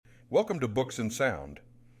Welcome to Books and Sound.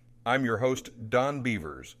 I'm your host, Don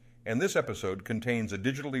Beavers, and this episode contains a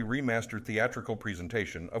digitally remastered theatrical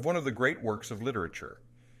presentation of one of the great works of literature.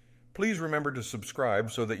 Please remember to subscribe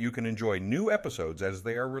so that you can enjoy new episodes as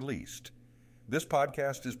they are released. This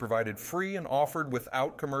podcast is provided free and offered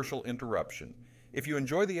without commercial interruption. If you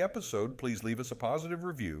enjoy the episode, please leave us a positive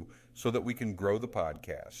review so that we can grow the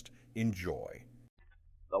podcast. Enjoy.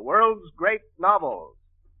 The world's great novels.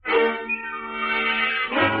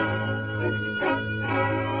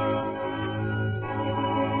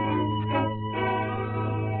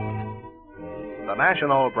 The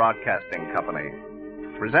National Broadcasting Company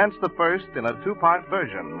presents the first in a two-part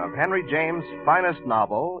version of Henry James' finest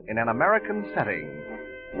novel in an American setting,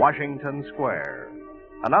 Washington Square.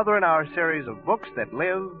 Another in our series of books that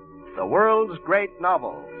live, the world's great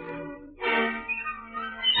novels.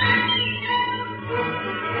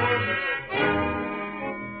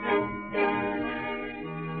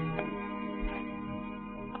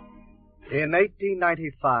 In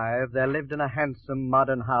 1895, there lived in a handsome,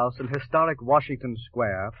 modern house in historic Washington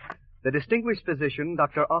Square the distinguished physician,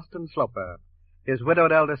 Dr. Austin Sloper, his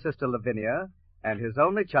widowed elder sister, Lavinia, and his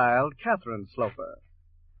only child, Catherine Sloper.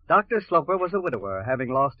 Dr. Sloper was a widower,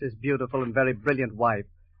 having lost his beautiful and very brilliant wife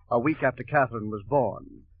a week after Catherine was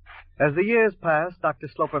born. As the years passed, Dr.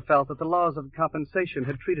 Sloper felt that the laws of compensation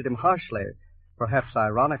had treated him harshly, perhaps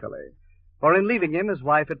ironically, for in leaving him, his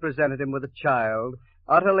wife had presented him with a child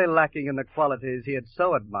utterly lacking in the qualities he had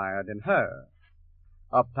so admired in her.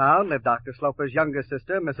 Uptown lived Dr. Sloper's younger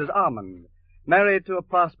sister, Mrs. Almond, married to a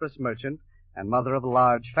prosperous merchant and mother of a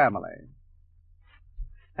large family.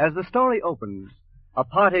 As the story opens, a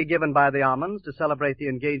party given by the Almonds to celebrate the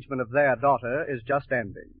engagement of their daughter is just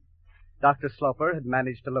ending. Dr. Sloper had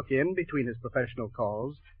managed to look in between his professional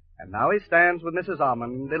calls, and now he stands with Mrs.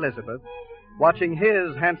 Almond, Elizabeth, watching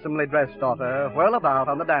his handsomely dressed daughter whirl about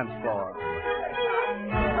on the dance floor.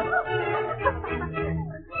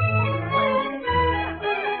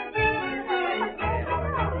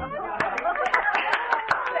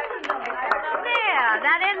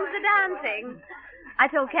 I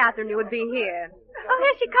told Catherine you would be here. Oh,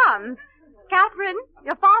 here she comes. Catherine,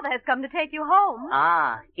 your father has come to take you home.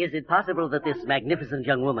 Ah, is it possible that this magnificent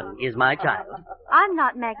young woman is my child? I'm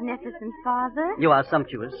not magnificent, Father. You are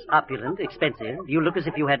sumptuous, opulent, expensive. You look as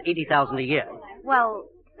if you had $80,000 a year. Well,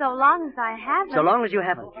 so long as I haven't. So long as you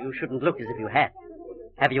haven't, you shouldn't look as if you had.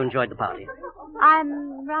 Have you enjoyed the party?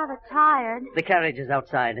 I'm rather tired. The carriage is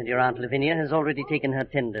outside, and your Aunt Lavinia has already taken her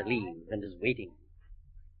tender leave and is waiting.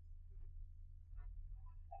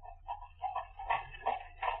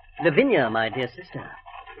 Lavinia, my dear sister,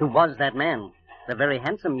 who was that man? The very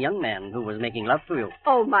handsome young man who was making love to you.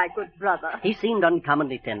 Oh, my good brother. He seemed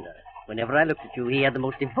uncommonly tender. Whenever I looked at you, he had the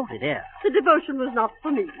most devoted air. The devotion was not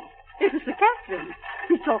for me. It was for Catherine.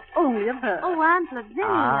 He talked only of her. Oh, Aunt Lavinia.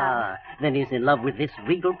 Ah, then he's in love with this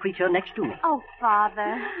regal creature next to me. Oh,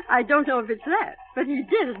 Father. I don't know if it's that, but he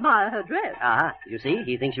did admire her dress. Ah, you see,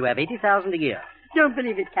 he thinks you have $80,000 a year. Don't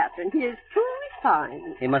believe it, Catherine. He is truly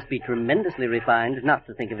fine. He must be tremendously refined not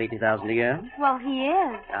to think of $80,000 a year. Well, he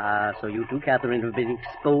is. Ah, so you too, Catherine, have been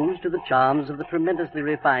exposed to the charms of the tremendously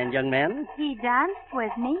refined young man? He danced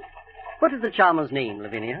with me. What is the charmer's name,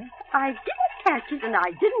 Lavinia? I didn't catch it, and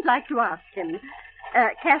I didn't like to ask him.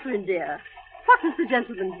 Catherine, dear, what was the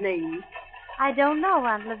gentleman's name? I don't know,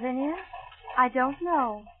 Aunt Lavinia. I don't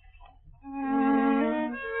know.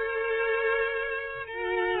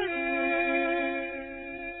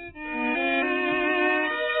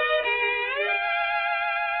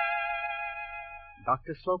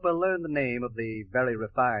 Dr. Sloper learned the name of the very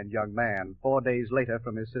refined young man 4 days later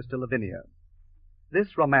from his sister Lavinia.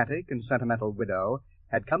 This romantic and sentimental widow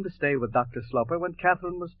had come to stay with Dr. Sloper when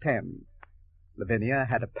Catherine was 10. Lavinia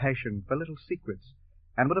had a passion for little secrets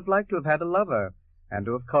and would have liked to have had a lover and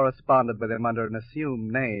to have corresponded with him under an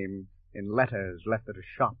assumed name in letters left at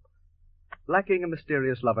a shop. Lacking a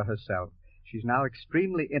mysterious lover herself, she's now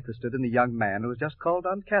extremely interested in the young man who has just called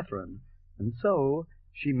on Catherine, and so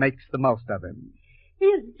she makes the most of him. He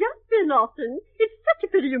has just been, Austin. It's such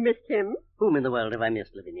a pity you missed him. Whom in the world have I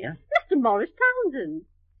missed, Lavinia? Mr. Morris Townsend.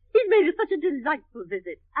 He's made us such a delightful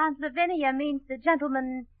visit. Aunt Lavinia means the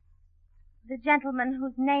gentleman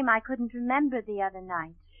whose name I couldn't remember the other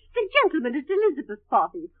night. The gentleman at Elizabeth's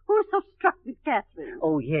party, who was so struck with Catherine.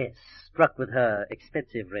 Oh, yes, struck with her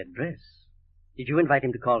expensive red dress. Did you invite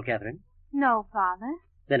him to call, Catherine? No, Father.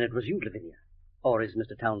 Then it was you, Lavinia. Or is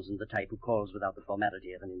Mr. Townsend the type who calls without the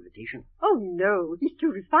formality of an invitation? Oh, no, he's too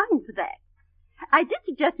refined for that. I did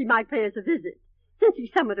suggest he might pay us a visit, since he's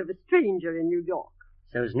somewhat of a stranger in New York.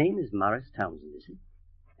 So his name is Morris Townsend, is he?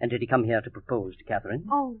 And did he come here to propose to Catherine?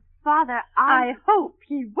 Oh, Father, I hope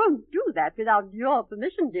he won't do that without your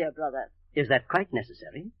permission, dear brother. Is that quite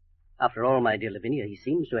necessary? After all, my dear Lavinia, he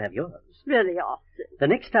seems to have yours. Really, Austin. The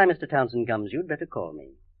next time Mr. Townsend comes, you'd better call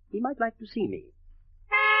me. He might like to see me.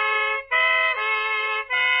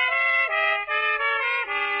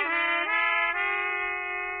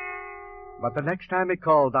 But the next time he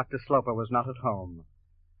called, Dr. Sloper was not at home.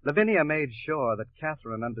 Lavinia made sure that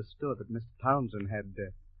Catherine understood that Mr. Townsend had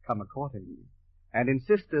come a-courting, and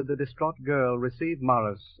insisted the distraught girl receive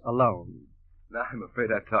Morris alone. Now, I'm afraid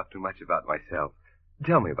I've talked too much about myself.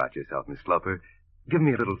 Tell me about yourself, Miss Sloper. Give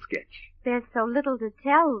me a little sketch. There's so little to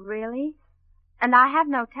tell, really. And I have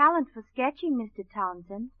no talent for sketching, Mr.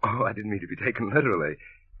 Townsend. Oh, I didn't mean to be taken literally.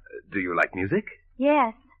 Do you like music?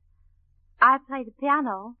 Yes. I play the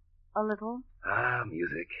piano a little. Ah,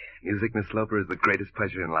 music. Music, Miss Sloper, is the greatest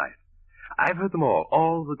pleasure in life. I've heard them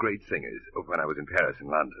all the great singers, when I was in Paris and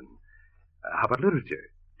London. How about literature?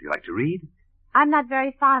 Do you like to read? I'm not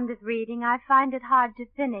very fond of reading. I find it hard to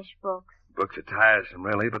finish books. Books are tiresome,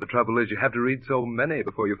 really, but the trouble is you have to read so many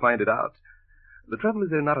before you find it out. The trouble is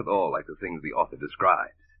they're not at all like the things the author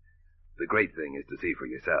describes. The great thing is to see for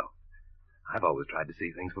yourself. I've always tried to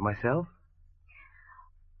see things for myself.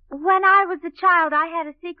 When I was a child, I had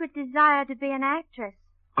a secret desire to be an actress.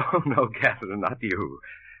 Oh, no, Catherine, not you.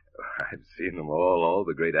 I've seen them all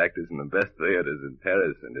the great actors in the best theaters in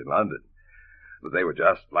Paris and in London. But they were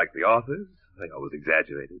just like the authors. They always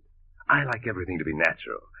exaggerated. I like everything to be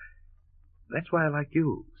natural. That's why I like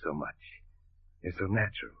you so much. You're so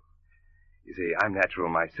natural. You see, I'm natural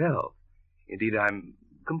myself. Indeed, I'm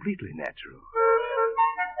completely natural.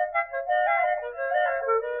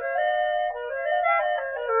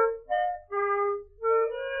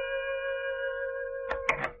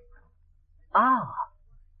 Ah,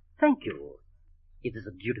 thank you. It is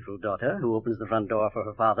a dutiful daughter who opens the front door for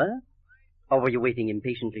her father. Or were you waiting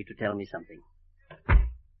impatiently to tell me something?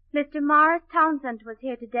 Mr. Morris Townsend was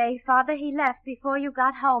here today, Father. He left before you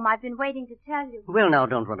got home. I've been waiting to tell you. Well, now,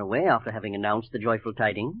 don't run away after having announced the joyful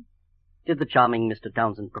tidings. Did the charming Mr.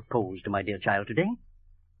 Townsend propose to my dear child today?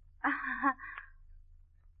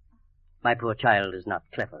 My poor child is not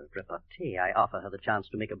clever at repartee. I offer her the chance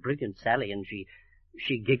to make a brilliant sally, and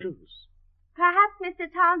she giggles. Perhaps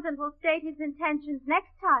Mr. Townsend will state his intentions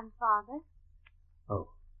next time, Father. Oh.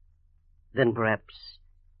 Then perhaps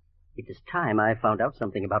it is time I found out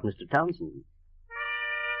something about Mr. Townsend.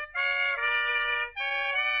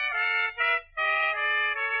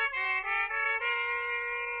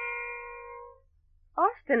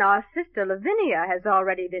 Austin, our sister Lavinia has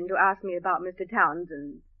already been to ask me about Mr.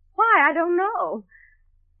 Townsend. Why, I don't know.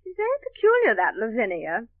 She's very peculiar, that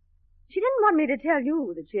Lavinia. She didn't want me to tell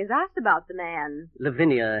you that she has asked about the man.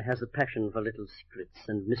 Lavinia has a passion for little secrets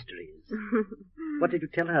and mysteries. What did you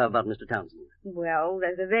tell her about Mr. Townsend? Well,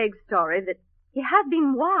 there's a vague story that he has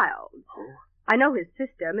been wild. Oh. I know his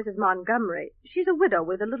sister, Mrs. Montgomery. She's a widow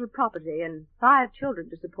with a little property and 5 children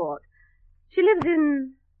to support. She lives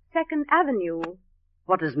in 2nd Avenue.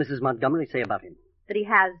 What does Mrs. Montgomery say about him? That he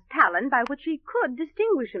has talent by which he could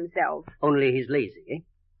distinguish himself. Only he's lazy, eh?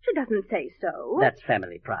 She doesn't say so. That's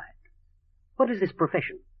family pride. What is his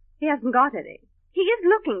profession? He hasn't got any. He is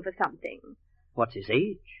looking for something. What's his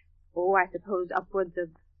age? Oh, I suppose upwards of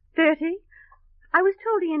 30. I was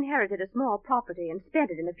told he inherited a small property and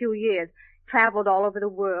spent it in a few years. Traveled all over the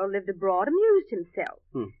world, lived abroad, amused himself.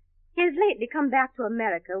 He has lately come back to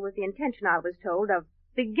America with the intention, I was told, of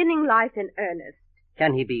beginning life in earnest.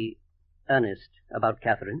 Can he be earnest about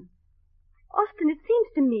Catherine? Austin, it seems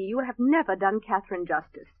to me you have never done Catherine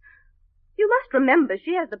justice. You must remember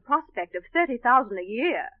she has the prospect of $30,000 a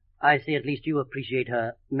year. I see at least you appreciate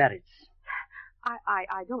her merits.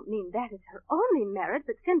 I don't mean that is her only merit,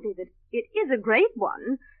 but simply that it is a great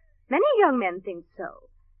one. Many young men think so.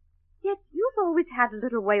 Yet you've always had a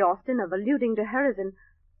little way, Austin, of alluding to her as an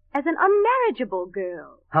unmarriageable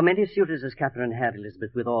girl. How many suitors has Catherine had,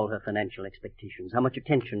 Elizabeth, with all her financial expectations? How much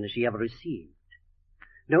attention has she ever received?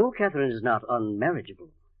 No, Catherine is not unmarriageable,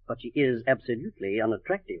 but she is absolutely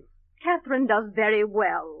unattractive. Catherine does very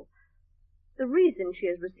well. The reason she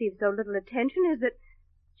has received so little attention is that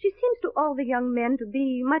she seems to all the young men to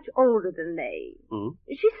be much older than they.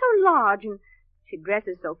 She's so large and she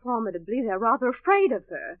dresses so formidably they're rather afraid of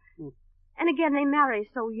her. And again, they marry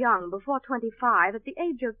so young, before 25, at the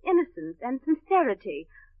age of innocence and sincerity,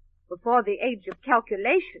 before the age of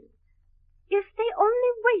calculation. If they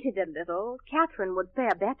only waited a little, Catherine would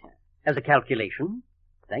fare better. As a calculation?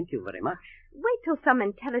 Thank you very much. Wait till some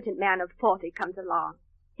intelligent man of 40 comes along.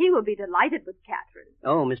 He will be delighted with Catherine.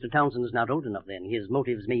 Oh, Mr. Townsend is not old enough then. His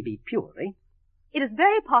motives may be pure, eh? It is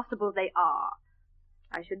very possible they are.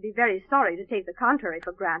 I should be very sorry to take the contrary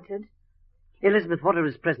for granted. Elizabeth, what are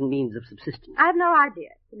his present means of subsistence? I have no idea.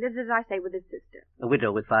 He lives, as I say, with his sister. A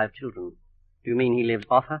widow with 5 children. Do you mean he lives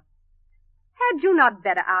off her? Had you not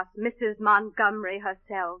better ask Mrs. Montgomery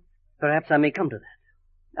herself? Perhaps I may come to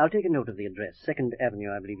that. I'll take a note of the address. 2nd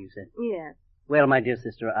Avenue, I believe you said. Yes. Well, my dear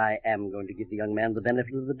sister, I am going to give the young man the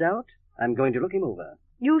benefit of the doubt. I'm going to look him over.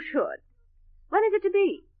 You should. When is it to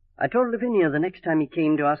be? I told Lavinia the next time he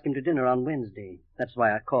came to ask him to dinner on Wednesday. That's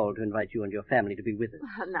why I called to invite you and your family to be with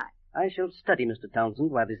us. Nice. I shall study Mr.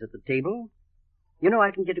 Townsend while he's at the table. You know,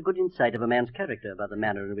 I can get a good insight of a man's character by the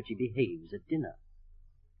manner in which he behaves at dinner.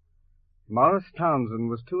 Morris Townsend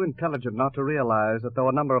was too intelligent not to realize that though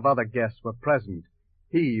a number of other guests were present,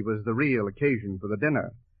 he was the real occasion for the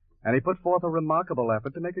dinner, and he put forth a remarkable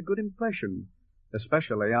effort to make a good impression,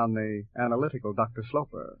 especially on the analytical Dr.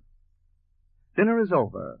 Sloper. Dinner is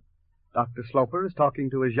over. Dr. Sloper is talking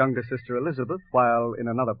to his younger sister Elizabeth, while in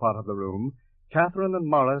another part of the room, Catherine and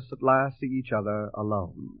Morris at last see each other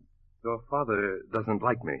alone. Your father doesn't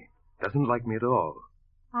like me. Doesn't like me at all.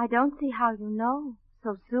 I don't see how you know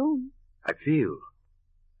so soon. I feel.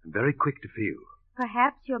 I'm very quick to feel.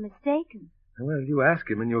 Perhaps you're mistaken. Well, you ask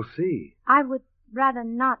him and you'll see. I would rather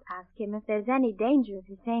not ask him if there's any danger of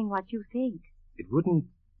his saying what you think. It wouldn't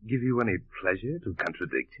give you any pleasure to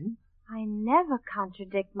contradict him? I never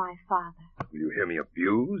contradict my father. Will you hear me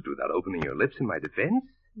abused without opening your lips in my defense?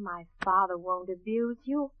 My father won't abuse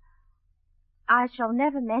you. I shall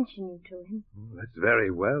never mention you to him. Oh, that's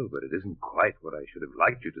very well, but it isn't quite what I should have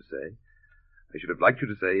liked you to say. I should have liked you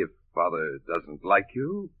to say, if Father doesn't like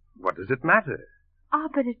you, what does it matter? Ah,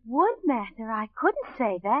 but it would matter. I couldn't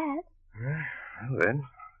say that. Well, then,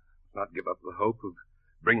 not give up the hope of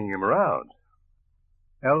bringing him around.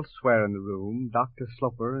 Elsewhere in the room, Dr.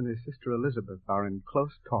 Sloper and his sister Elizabeth are in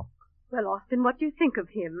close talk. Well, Austin, what do you think of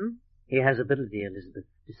him? He has ability, Elizabeth.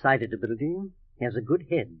 Decided ability. He has a good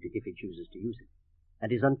head, if he chooses to use it.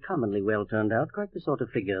 And he's uncommonly well turned out, quite the sort of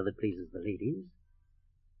figure that pleases the ladies.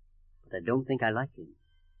 But I don't think I like him.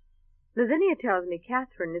 Lavinia tells me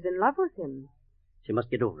Catherine is in love with him. She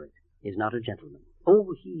must get over it. He's not a gentleman.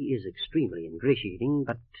 Oh, he is extremely ingratiating,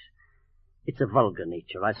 but it's a vulgar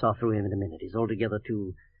nature. I saw through him in a minute. He's altogether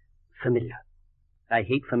too familiar. I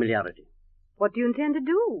hate familiarity. What do you intend to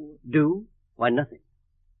do? Do? Why, nothing.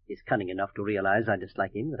 He's cunning enough to realize I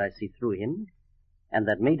dislike him, that I see through him, and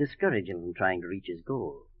that may discourage him from trying to reach his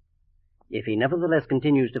goal. If he nevertheless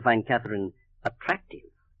continues to find Catherine attractive,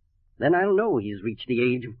 then I'll know he's reached the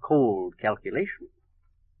age of cold calculation.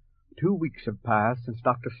 2 weeks have passed since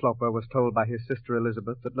Dr. Sloper was told by his sister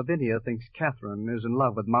Elizabeth that Lavinia thinks Catherine is in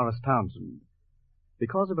love with Morris Townsend.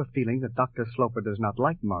 Because of a feeling that Dr. Sloper does not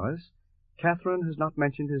like Morris, Catherine has not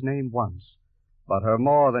mentioned his name once, but her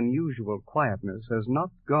more than usual quietness has not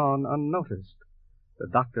gone unnoticed. The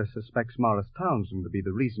doctor suspects Morris Townsend to be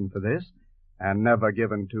the reason for this, and never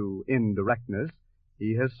given to indirectness,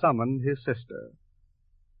 he has summoned his sister.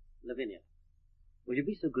 Lavinia, will you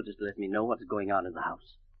be so good as to let me know what's going on in the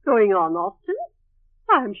house? Going on, Austin?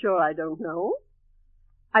 I'm sure I don't know.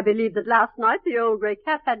 I believe that last night the old grey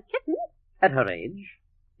cat had kittens. At her age,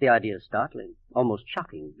 the idea is startling, almost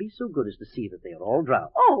shocking. Be so good as to see that they are all drowned.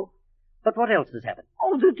 Oh! But what else has happened?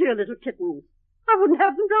 Oh, the dear little kittens. I wouldn't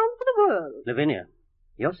have them drowned for the world. Lavinia,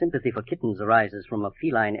 your sympathy for kittens arises from a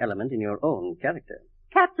feline element in your own character.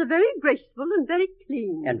 Cats are very graceful and very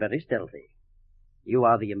clean. And very stealthy. You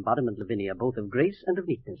are the embodiment, Lavinia, both of grace and of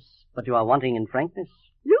neatness. But you are wanting in frankness.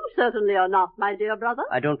 You certainly are not, my dear brother.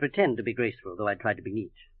 I don't pretend to be graceful, though I try to be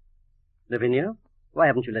neat. Lavinia, why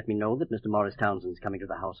haven't you let me know that Mr. Morris Townsend's coming to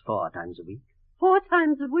the house 4 times a week? 4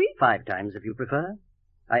 times a week? 5 times, if you prefer.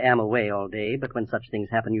 I am away all day, but when such things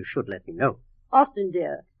happen, you should let me know. Austin,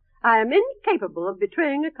 dear, I am incapable of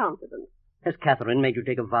betraying a confidence. Has Catherine made you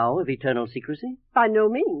take a vow of eternal secrecy? By no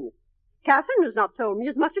means. Catherine has not told me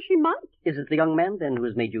as much as she might. Is it the young man, then, who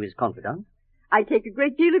has made you his confidant? I take a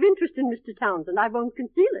great deal of interest in Mr. Townsend. I won't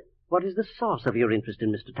conceal it. What is the source of your interest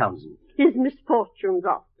in Mr. Townsend? His misfortunes,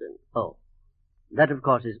 Austin. Oh, that, of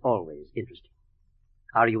course, is always interesting.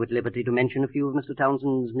 Are you at liberty to mention a few of Mr.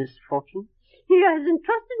 Townsend's misfortunes? He has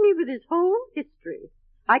entrusted me with his whole history.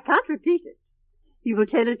 I can't repeat it. He will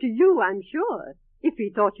tell it to you, I'm sure, if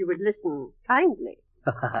he thought you would listen kindly.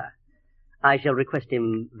 I shall request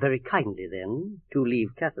him very kindly, then, to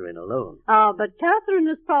leave Catherine alone. Ah, but Catherine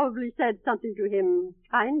has probably said something to him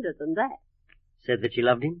kinder than that. Said that she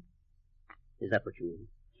loved him? Is that what you mean?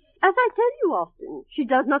 As I tell you, Austin, she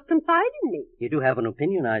does not confide in me. You do have an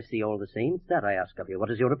opinion, I see, all the same. It's that I ask of you.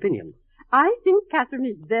 What is your opinion? I think Catherine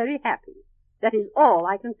is very happy. That is all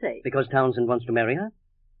I can say. Because Townsend wants to marry her?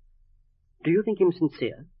 Do you think him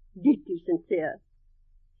sincere? Deeply sincere.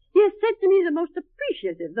 He has said to me the most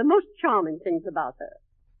appreciative, the most charming things about her.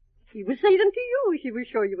 He will say them to you if he was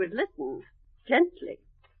sure you would listen. Gently.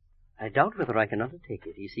 I doubt whether I can undertake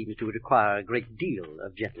it. He seems to require a great deal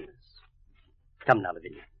of gentleness. Come now,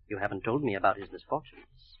 Lavinia. You haven't told me about his misfortunes.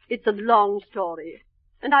 It's a long story,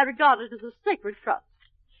 and I regard it as a sacred trust.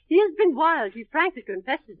 He has been wild. He frankly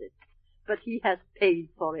confesses it. But he has paid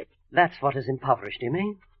for it. That's what has impoverished him,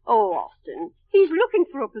 eh? Oh, Austin, he's looking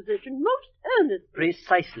for a position most earnestly.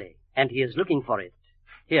 Precisely. And he is looking for it.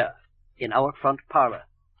 Here, in our front parlor.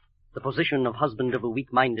 The position of husband of a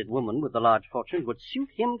weak-minded woman with a large fortune would suit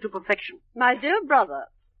him to perfection. My dear brother,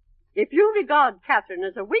 if you regard Catherine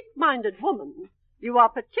as a weak-minded woman, you are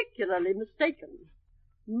particularly mistaken.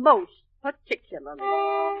 Most particularly.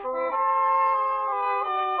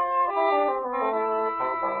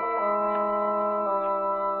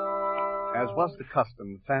 As was the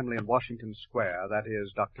custom, the family in Washington Square, that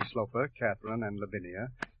is, Dr. Sloper, Catherine, and Lavinia,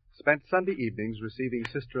 spent Sunday evenings receiving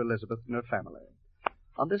Sister Elizabeth and her family.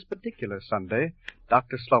 On this particular Sunday,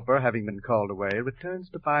 Dr. Sloper, having been called away, returns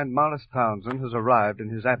to find Morris Townsend has arrived in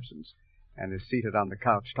his absence and is seated on the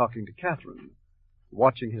couch talking to Catherine.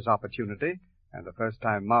 Watching his opportunity, and the first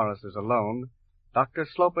time Morris is alone, Dr.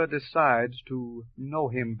 Sloper decides to know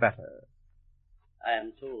him better. I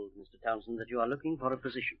am told, Mr. Townsend, that you are looking for a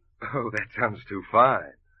position. Oh, that sounds too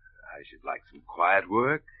fine. I should like some quiet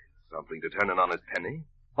work, something to turn an honest penny.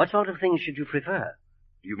 What sort of things should you prefer?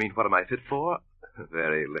 You mean what am I fit for?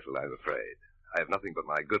 Very little, I'm afraid. I have nothing but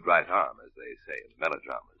my good right arm, as they say in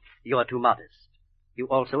melodramas. You are too modest. You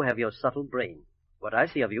also have your subtle brain. What I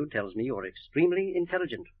see of you tells me you're extremely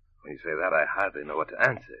intelligent. When you say that, I hardly know what to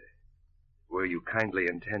answer. Were you kindly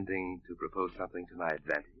intending to propose something to my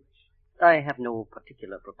advantage? I have no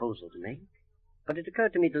particular proposal to make, but it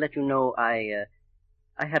occurred to me to let you know I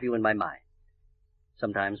have you in my mind.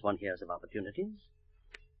 Sometimes one hears of opportunities.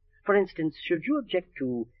 For instance, should you object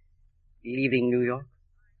to leaving New York,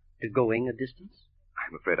 to going a distance?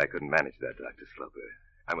 I'm afraid I couldn't manage that, Dr. Sloper.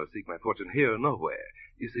 I must seek my fortune here or nowhere.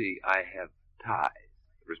 You see, I have ties,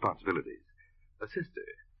 responsibilities. A sister,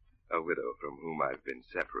 a widow from whom I've been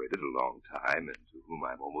separated a long time and to whom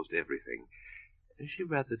I'm almost everything. She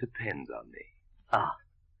rather depends on me. Ah,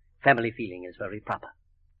 family feeling is very proper.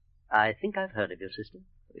 I think I've heard of your sister.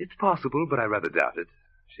 It's possible, but I rather doubt it.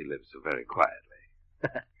 She lives so very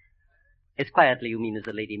quietly. As quietly you mean as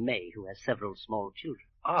the Lady May, who has several small children.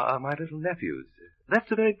 Ah, my little nephews. That's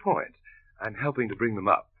the very point. I'm helping to bring them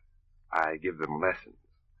up. I give them lessons.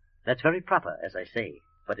 That's very proper, as I say,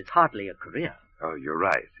 but it's hardly a career. Oh, you're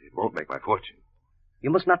right. It won't make my fortune.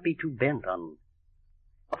 You must not be too bent on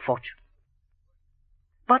a fortune.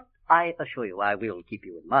 But I assure you I will keep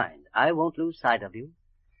you in mind. I won't lose sight of you.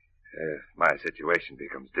 If my situation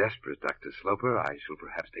becomes desperate, Dr. Sloper, I shall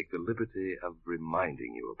perhaps take the liberty of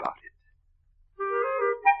reminding you about it.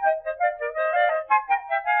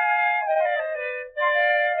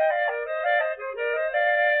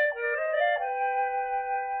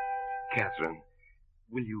 Catherine,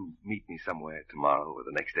 will you meet me somewhere tomorrow or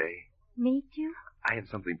the next day? Meet you? I have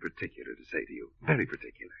something particular to say to you. Very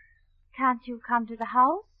particular. Can't you come to the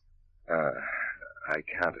house? I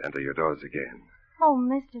can't enter your doors again. Oh,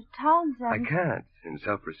 Mr. Townsend. I can't. In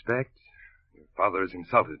self-respect, your father has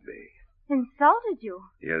insulted me. Insulted you?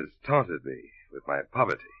 He has taunted me with my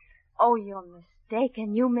poverty. Oh, you're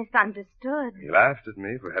mistaken. You misunderstood. He laughed at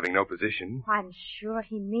me for having no position. I'm sure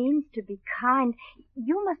he means to be kind.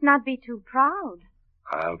 You must not be too proud.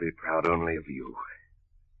 I'll be proud only of you.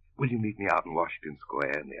 Will you meet me out in Washington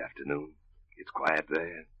Square in the afternoon? It's quiet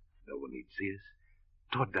there. No one need see us.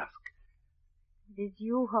 Toward dusk. It is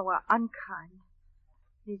you who are unkind.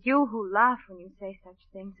 It is you who laugh when you say such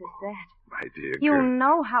things as that. My dear You girl.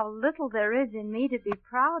 know how little there is in me to be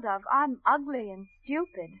proud of. I'm ugly and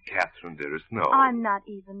stupid. Catherine, dearest, no. I'm not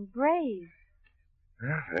even brave.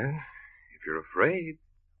 Well, then, if you're afraid,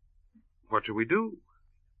 what shall we do?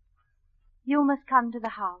 You must come to the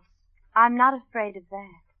house. I'm not afraid of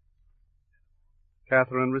that.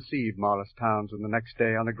 Catherine received Morris Townsend the next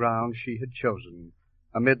day on the ground she had chosen,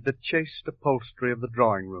 amid the chaste upholstery of the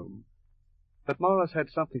drawing-room. That Morris had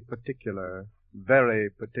something particular, very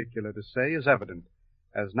particular to say is evident,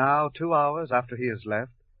 as now, 2 hours after he has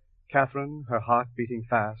left, Catherine, her heart beating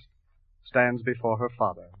fast, stands before her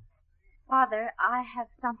father. Father, I have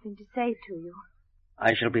something to say to you.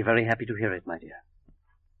 I shall be very happy to hear it, my dear.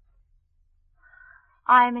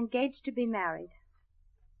 I am engaged to be married.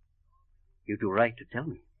 You do right to tell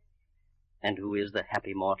me. And who is the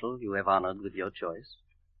happy mortal you have honored with your choice?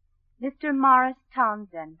 Mr. Morris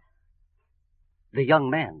Townsend. The young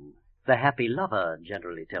man The happy lover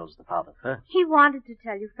generally tells the father first. He wanted to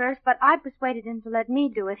tell you first, but I persuaded him to let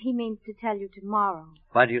me do it. He means to tell you tomorrow.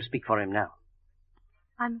 Why do you speak for him now?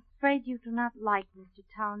 I'm afraid you do not like Mr.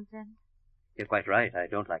 Townsend. You're quite right. I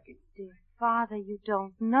don't like him. Dear Father, you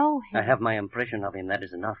don't know him. I have my impression of him. That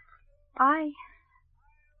is enough. I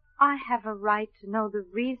have a right to know the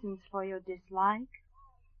reasons for your dislike.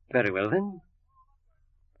 Very well, then.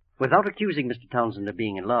 Without accusing Mr. Townsend of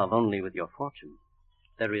being in love only with your fortune,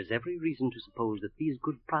 there is every reason to suppose that these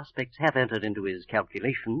good prospects have entered into his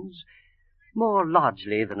calculations more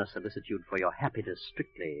largely than a solicitude for your happiness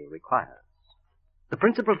strictly requires. The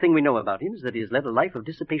principal thing we know about him is that he has led a life of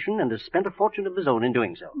dissipation and has spent a fortune of his own in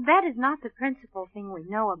doing so. That is not the principal thing we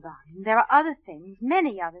know about him. There are other things,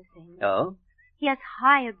 many other things. Oh? He has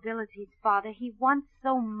high abilities, Father. He wants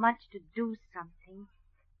so much to do something.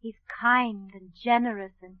 He's kind and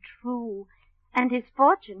generous and true. And his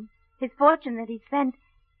fortune that he spent,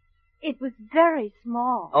 it was very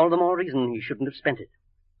small. All the more reason he shouldn't have spent it.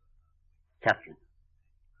 Catherine,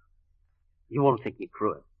 you won't think me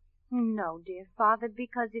cruel. No, dear Father,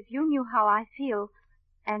 because if you knew how I feel,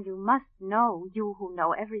 and you must know, you who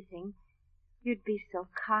know everything, you'd be so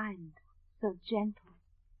kind, so gentle.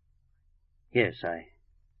 Yes,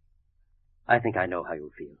 I think I know how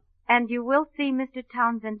you feel. And you will see Mr.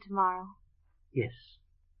 Townsend tomorrow? Yes,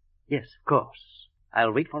 of course.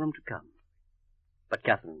 I'll wait for him to come. But,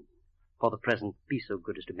 Catherine, for the present, be so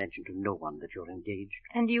good as to mention to no one that you're engaged.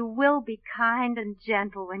 And you will be kind and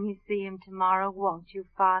gentle when you see him tomorrow, won't you,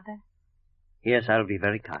 Father? Yes, I'll be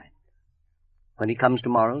very kind. When he comes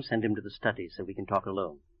tomorrow, send him to the study so we can talk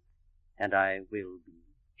alone. And I will be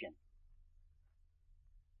gentle.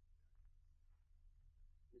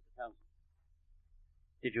 Mr. Townsend,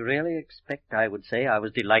 did you really expect I would say I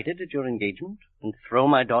was delighted at your engagement and throw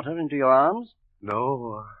my daughter into your arms?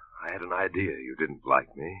 No, I had an idea you didn't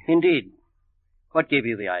like me. Indeed. What gave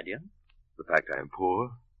you the idea? The fact I am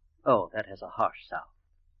poor. Oh, that has a harsh sound.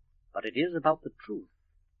 But it is about the truth.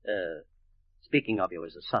 Speaking of you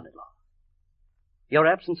as a son-in-law. Your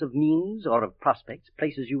absence of means or of prospects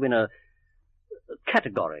places you in a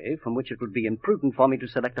category from which it would be imprudent for me to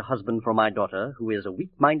select a husband for my daughter who is a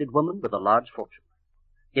weak-minded woman with a large fortune.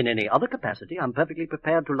 In any other capacity, I'm perfectly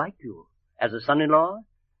prepared to like you. As a son-in-law,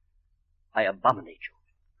 I abominate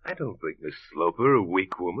you. I don't think Miss Sloper a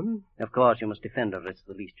weak woman. Of course, you must defend her. It's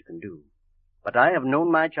the least you can do. But I have known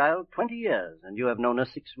my child 20 years, and you have known her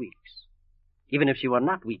 6 weeks. Even if she were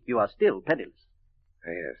not weak, you are still penniless.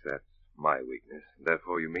 Yes, that's my weakness.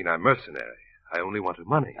 Therefore, you mean I'm mercenary. I only want her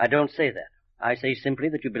money. I don't say that. I say simply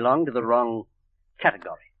that you belong to the wrong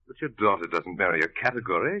category. But your daughter doesn't marry a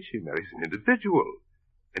category. She marries an individual.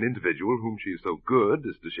 An individual whom she is so good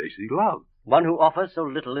as to say she loves. One who offers so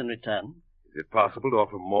little in return. Is it possible to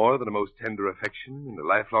offer more than a most tender affection and a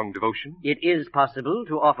lifelong devotion? It is possible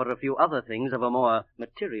to offer a few other things of a more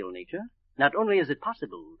material nature. Not only is it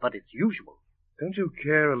possible, but it's usual. Don't you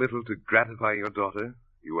care a little to gratify your daughter?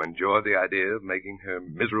 You enjoy the idea of making her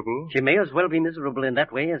miserable? She may as well be miserable in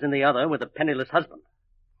that way as in the other with a penniless husband.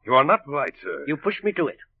 You are not polite, sir. You push me to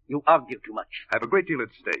it. You argue too much. I have a great deal at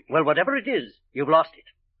stake. Well, whatever it is, you've lost it.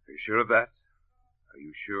 Are you sure of that? Are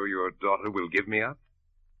you sure your daughter will give me up?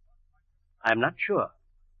 I'm not sure,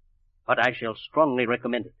 but I shall strongly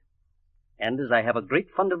recommend it. And as I have a great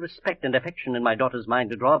fund of respect and affection in my daughter's mind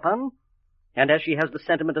to draw upon, and as she has the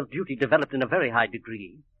sentiment of duty developed in a very high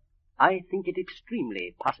degree, I think it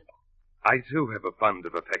extremely possible. I, too, have a fund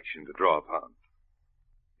of affection to draw upon.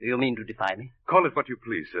 Do you mean to defy me? Call it what you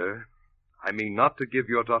please, sir. I mean not to give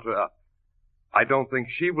your daughter up. I don't think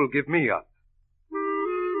she will give me up.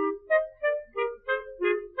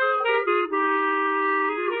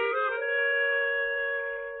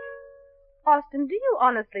 Austin, do you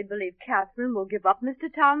honestly believe Catherine will give up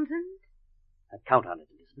Mr. Townsend? I count on it,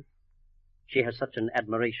 Elizabeth. She has such an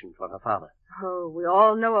admiration for her father. Oh, we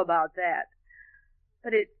all know about that.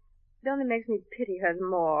 But it only makes me pity her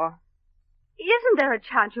more. Isn't there a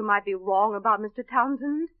chance you might be wrong about Mr.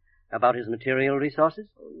 Townsend? About his material resources?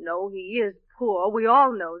 Oh, no, he is poor. We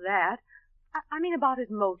all know that. I mean about his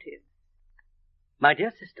motives. My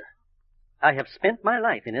dear sister, I have spent my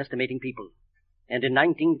life in estimating people. And in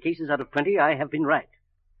 19 cases out of 20, I have been right.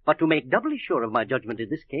 But to make doubly sure of my judgment in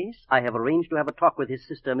this case, I have arranged to have a talk with his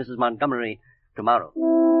sister, Mrs. Montgomery, tomorrow.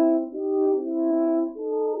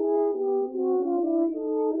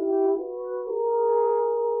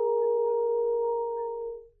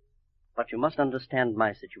 But you must understand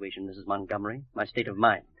my situation, Mrs. Montgomery, my state of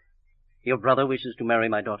mind. Your brother wishes to marry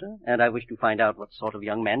my daughter, and I wish to find out what sort of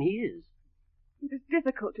young man he is. It is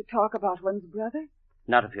difficult to talk about one's brother.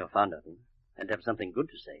 Not if you're fond of him, and have something good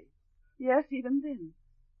to say. Yes, even then.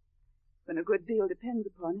 when a good deal depends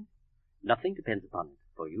upon it. Nothing depends upon it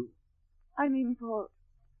for you. I mean for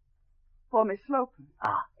Miss Sloper.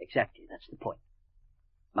 Ah, exactly. That's the point.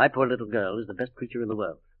 My poor little girl is the best creature in the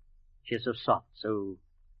world. She is so soft, so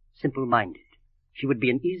simple-minded. She would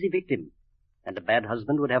be an easy victim, and a bad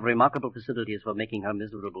husband would have remarkable facilities for making her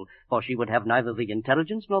miserable, for she would have neither the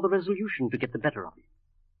intelligence nor the resolution to get the better of him.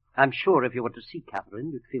 I'm sure if you were to see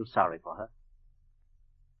Catherine, you'd feel sorry for her.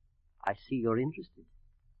 I see you're interested.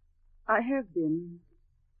 I have been,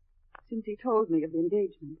 since he told me of the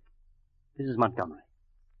engagement. Mrs. Montgomery,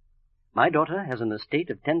 my daughter has an estate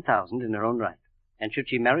of $10,000 in her own right, and should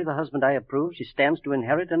she marry the husband I approve, she stands to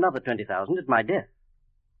inherit another $20,000 at my death.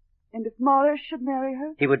 And if Morris should marry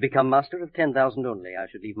her? He would become master of $10,000 only. I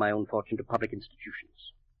should leave my own fortune to public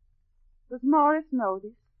institutions. Does Morris know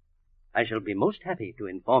this? I shall be most happy to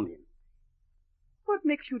inform him. What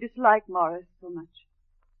makes you dislike Morris so much?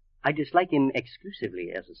 I dislike him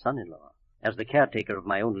exclusively as a son-in-law, as the caretaker of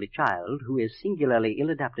my only child, who is singularly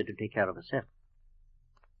ill-adapted to take care of herself.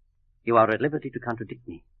 You are at liberty to contradict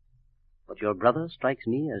me, but your brother strikes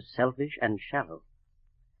me as selfish and shallow.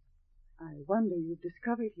 I wonder you've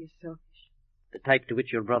discovered he is selfish. The type to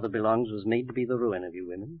which your brother belongs was made to be the ruin of you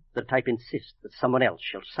women. The type insists that someone else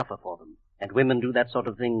shall suffer for them, and women do that sort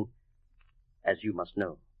of thing, as you must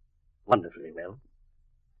know, wonderfully well.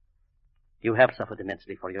 You have suffered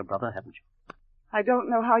immensely for your brother, haven't you? I don't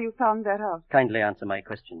know how you found that out. Kindly answer my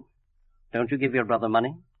question. Don't you give your brother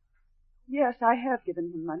money? Yes, I have given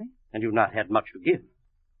him money. And you've not had much to give.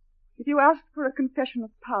 If you ask for a confession of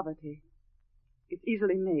poverty, it's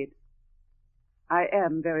easily made. I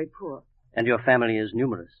am very poor. And your family is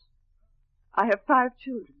numerous. I have 5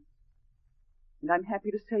 children, and I'm happy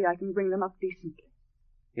to say I can bring them up decently.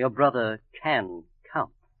 Your brother can count.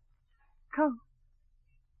 Count?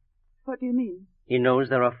 What do you mean? He knows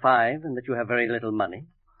there are 5 and that you have very little money.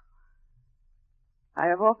 I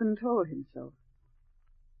have often told him so.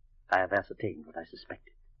 I have ascertained what I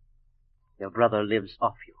suspected. Your brother lives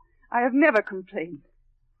off you. I have never complained.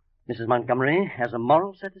 Mrs. Montgomery, as a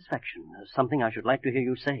moral satisfaction, there's something I should like to hear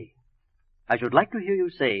you say. I should like to hear you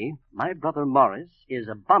say, my brother Morris is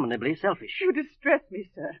abominably selfish. You distress me,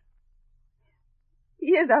 sir.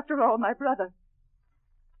 He is, after all, my brother.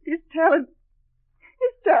 His talents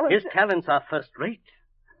are first rate.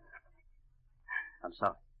 I'm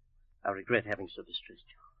sorry. I regret having so distressed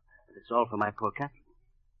you. But it's all for my poor Catherine.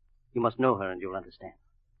 You must know her and you'll understand.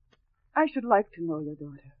 I should like to know your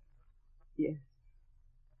daughter. Yes.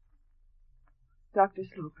 Dr.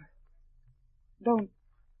 Sloper,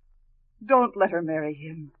 don't let her marry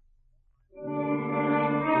him.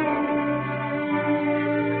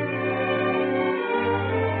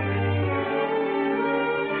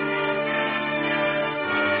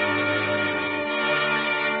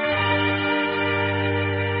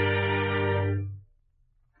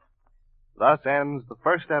 Thus ends the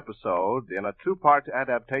first episode in a 2-part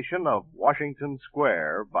adaptation of Washington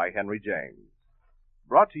Square by Henry James.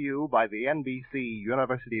 Brought to you by the NBC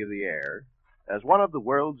University of the Air as one of the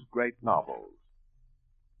world's great novels.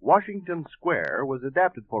 Washington Square was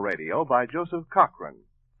adapted for radio by Joseph Cochran.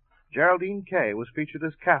 Geraldine Kay was featured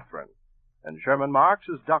as Catherine, and Sherman Marks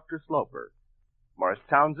as Dr. Sloper. Morris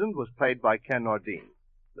Townsend was played by Ken Nordine,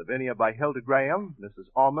 Lavinia by Hilda Graham, Mrs.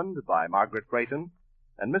 Almond by Margaret Brayton,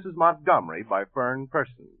 and Mrs. Montgomery by Fern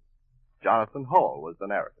Person. Jonathan Hull was the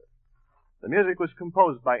narrator. The music was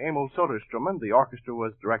composed by Emil Soderstrom, and the orchestra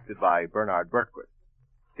was directed by Bernard Berquist.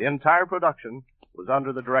 The entire production was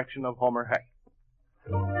under the direction of Homer Heck.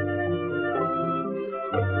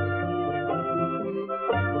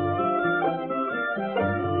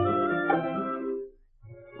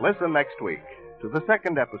 Listen next week to the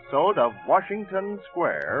second episode of Washington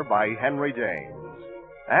Square by Henry James.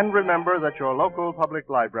 And remember that your local public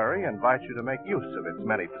library invites you to make use of its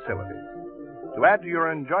many facilities. To add to your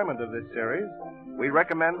enjoyment of this series, we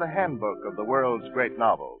recommend the Handbook of the World's Great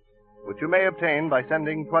Novels, which you may obtain by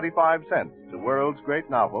sending 25 cents to World's Great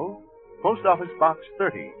Novels, Post Office Box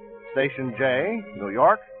 30, Station J, New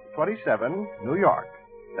York, 27, New York.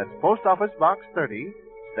 That's Post Office Box 30,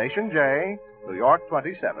 Station J, New York,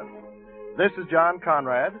 27. This is John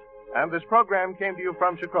Conrad, and this program came to you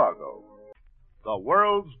from Chicago. The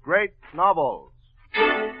World's Great Novels.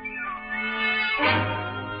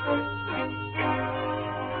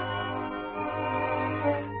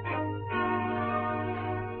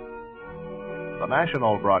 The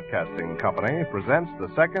National Broadcasting Company presents the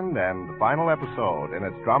second and final episode in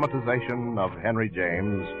its dramatization of Henry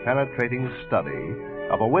James' penetrating study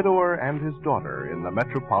of a widower and his daughter in the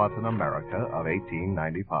metropolitan America of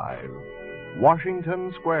 1895.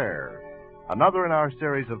 Washington Square, another in our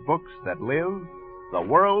series of books that live the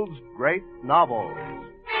world's great novels.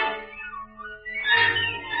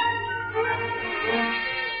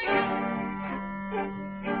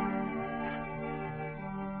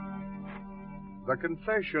 The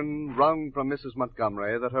confession wrung from Mrs.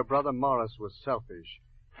 Montgomery that her brother Morris was selfish,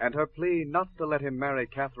 and her plea not to let him marry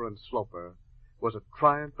Catherine Sloper, was a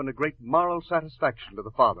triumph and a great moral satisfaction to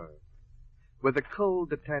the father. With the cold,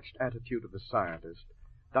 detached attitude of the scientist,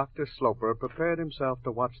 Dr. Sloper prepared himself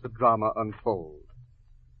to watch the drama unfold.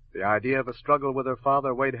 The idea of a struggle with her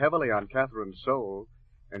father weighed heavily on Catherine's soul,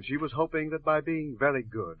 and she was hoping that by being very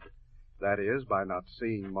good, that is, by not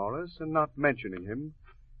seeing Morris and not mentioning him,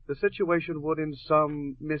 the situation would in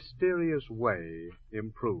some mysterious way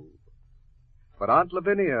improve. But Aunt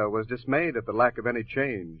Lavinia was dismayed at the lack of any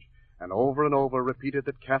change, and over repeated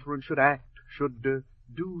that Catherine should act, should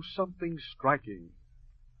do something striking.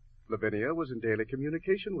 Lavinia was in daily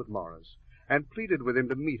communication with Morris, and pleaded with him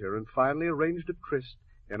to meet her, and finally arranged a tryst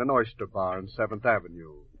in an oyster bar on 7th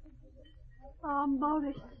Avenue. Ah,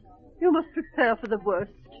 Morris, you must prepare for the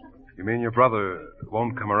worst. You mean your brother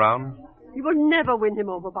won't come around? You will never win him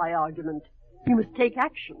over by argument. You must take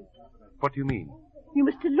action. What do you mean? You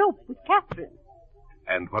must elope with Catherine.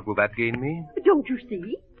 And what will that gain me? Don't you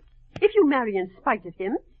see? If you marry in spite of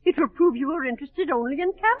him, it will prove you are interested only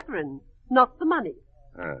in Catherine, not the money.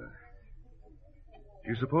 Do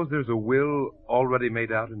you suppose there's a will already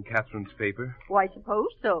made out in Catherine's favor? Oh, I suppose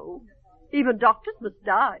so. Even doctors must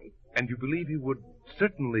die. And you believe he would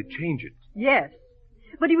certainly change it? Yes,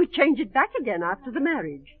 but he would change it back again after the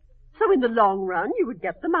marriage. So in the long run, you would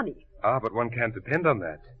get the money. Ah, but one can't depend on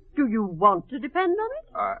that. Do you want to depend on it?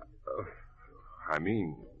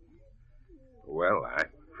 Well, I'm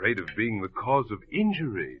afraid of being the cause of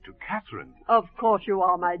injury to Catherine. Of course you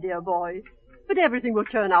are, my dear boy. But everything will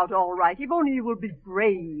turn out all right if only you will be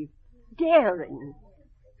brave, daring.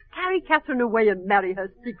 Carry Catherine away and marry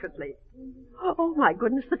her secretly. Oh, my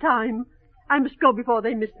goodness, the time. I must go before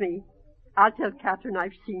they miss me. I'll tell Catherine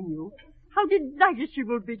I've seen you. How delighted she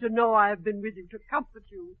will be to know I have been with you, to comfort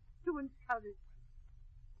you, to encourage.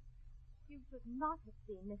 You should not have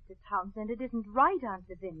seen Mr. Townsend. It isn't right, Aunt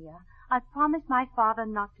Lavinia. I promised my father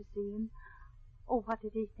not to see him. Oh, what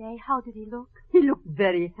did he say? How did he look? He looked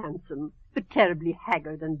very handsome, but terribly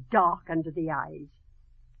haggard and dark under the eyes.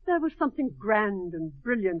 There was something grand and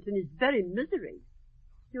brilliant in his very misery.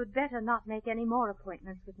 You'd better not make any more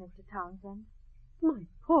appointments with Mr. Townsend. My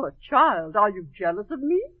poor child, are you jealous of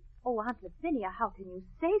me? Oh, Aunt Lavinia, how can you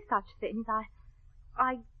say such things?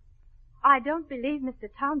 I don't believe Mr.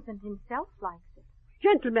 Townsend himself likes it.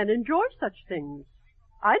 Gentlemen enjoy such things.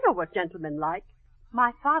 I know what gentlemen like.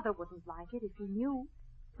 My father wouldn't like it if he knew.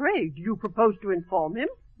 Pray, do you propose to inform him?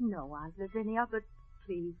 No, Aunt Lavinia, but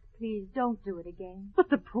please don't do it again. But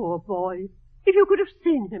the poor boy. If you could have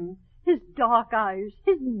seen him, his dark eyes,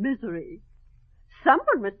 his misery.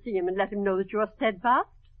 Someone must see him and let him know that you are steadfast.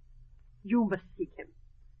 You must seek him.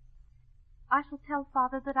 I shall tell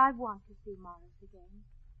Father that I want to see Morris again.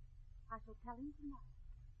 I shall tell him tonight.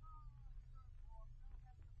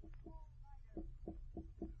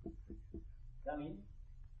 Come in.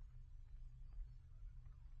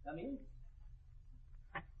 Come in.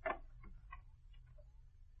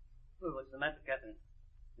 Well, what's the matter, Catherine?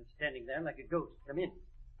 You're standing there like a ghost. Come in.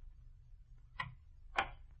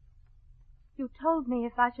 You told me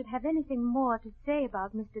if I should have anything more to say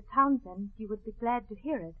about Mr. Townsend, you would be glad to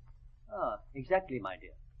hear it. Ah, exactly, my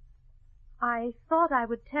dear. I thought I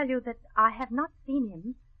would tell you that I have not seen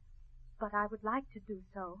him, but I would like to do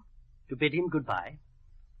so. To bid him goodbye?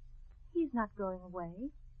 He's not going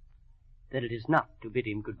away. Then it is not to bid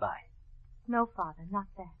him goodbye. No, Father, not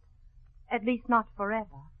that. At least not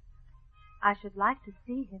forever. I should like to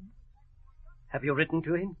see him. Have you written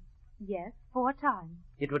to him? Yes, 4 times.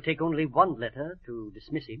 It would take only one letter to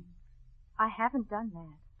dismiss him. I haven't done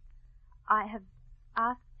that. I have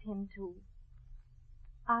asked him to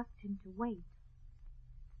wait.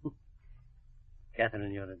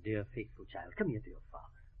 Catherine, you're a dear, faithful child. Come here to your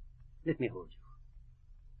father. Let me hold you.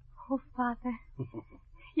 Oh, Father,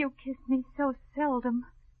 you kiss me so seldom.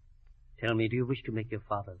 Tell me, do you wish to make your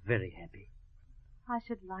father very happy? I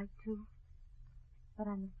should like to, but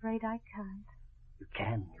I'm afraid I can't. You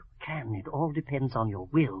can. It all depends on your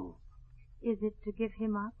will. Is it to give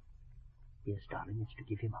him up? Yes, darling, it's to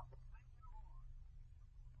give him up.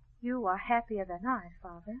 You are happier than I,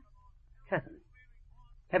 Father. Catherine,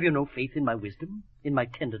 have you no faith in my wisdom, in my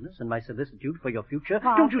tenderness, and my solicitude for your future?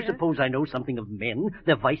 Father. Don't you suppose I know something of men,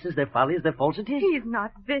 their vices, their follies, their falsities? He's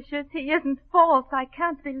not vicious. He isn't false. I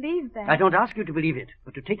can't believe that. I don't ask you to believe it,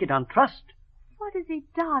 but to take it on trust. What has he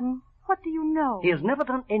done? What do you know? He has never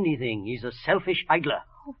done anything. He's a selfish idler.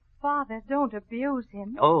 Oh, Father, don't abuse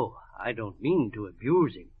him. Oh, I don't mean to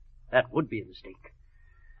abuse him. That would be a mistake.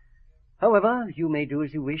 However, you may do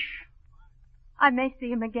as you wish. I may see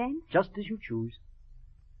him again? Just as you choose.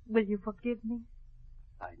 Will you forgive me?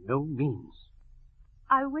 By no means.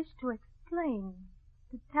 I wish to explain,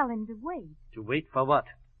 to tell him to wait. To wait for what?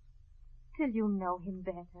 Till you know him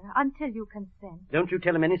better, until you consent. Don't you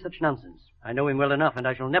tell him any such nonsense. I know him well enough, and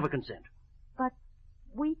I shall never consent. But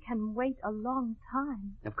we can wait a long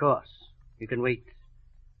time. Of course. You can wait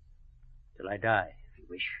till I die, if you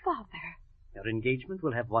wish. Father. Your engagement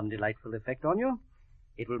will have one delightful effect on you.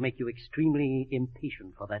 It will make you extremely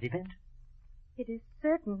impatient for that event. It is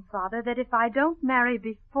certain, Father, that if I don't marry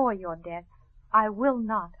before your death, I will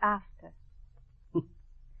not after.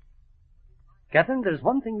 Catherine, there's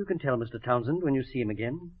one thing you can tell Mr. Townsend when you see him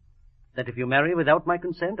again. That if you marry without my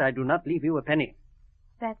consent, I do not leave you a penny.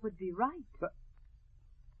 That would be right. But,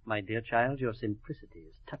 my dear child, your simplicity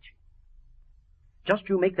is touching. Just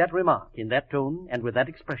you make that remark in that tone and with that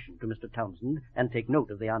expression to Mr. Townsend and take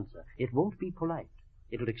note of the answer. It won't be polite.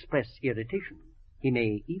 It'll express irritation. He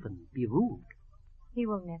may even be rude. He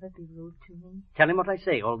will never be rude to me. Tell him what I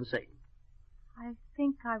say, all the same. I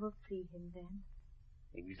think I will see him then.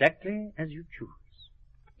 Exactly as you choose.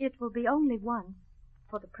 It will be only once,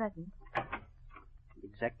 for the present.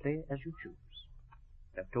 Exactly as you choose.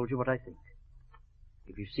 I've told you what I think.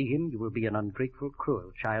 If you see him, you will be an ungrateful,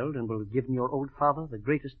 cruel child and will have given your old father the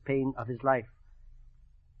greatest pain of his life.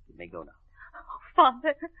 You may go now. Oh,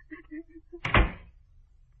 Father.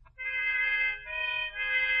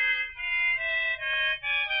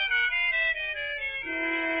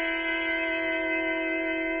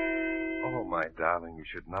 Oh, my darling, you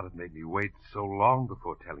should not have made me wait so long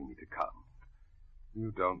before telling me to come.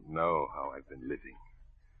 You don't know how I've been living.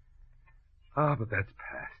 Ah, but that's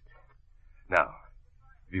past. Now,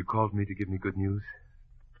 have you called me to give me good news?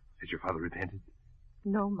 Has your father repented?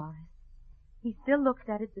 No, Morris. He still looks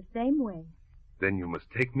at it the same way. Then you must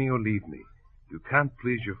take me or leave me. You can't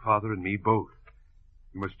please your father and me both.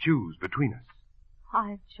 You must choose between us.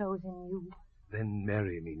 I've chosen you. Then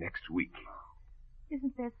marry me next week.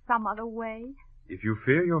 Isn't there some other way? If you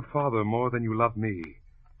fear your father more than you love me,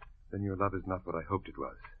 then your love is not what I hoped it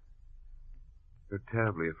was. You're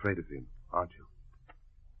terribly afraid of him, aren't you?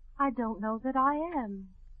 I don't know that I am.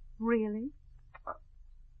 Really?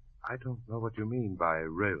 I don't know what you mean by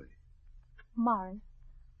really. Morris,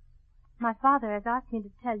 my father has asked me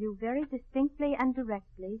to tell you very distinctly and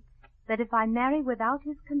directly that if I marry without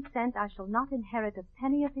his consent, I shall not inherit a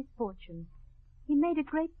penny of his fortune. He made a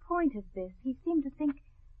great point of this. He seemed to think...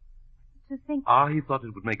 Ah, he thought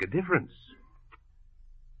it would make a difference.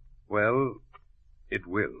 Well, it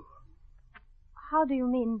will. How do you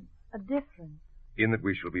mean, a difference? In that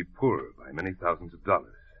we shall be poorer by many thousands of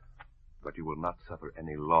dollars. But you will not suffer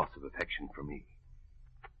any loss of affection from me.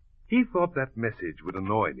 He thought that message would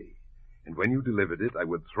annoy me, and when you delivered it, I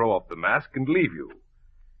would throw off the mask and leave you.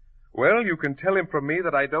 Well, you can tell him from me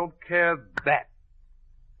that I don't care that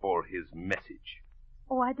for his message.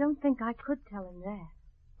 Oh, I don't think I could tell him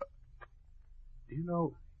that. Do you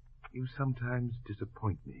know, you sometimes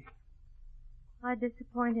disappoint me. I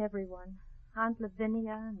disappoint everyone. Aunt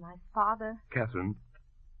Lavinia and my father. Catherine,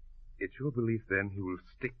 it's your belief, then, he will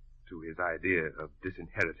stick to his idea of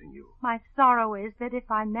disinheriting you. My sorrow is that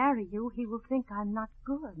if I marry you, he will think I'm not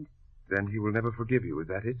good. Then he will never forgive you, is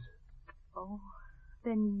that it? Oh,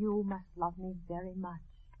 then you must love me very much.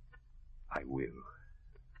 I will.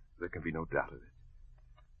 There can be no doubt of it.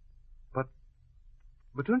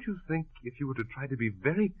 But don't you think if you were to try to be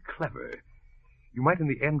very clever, you might in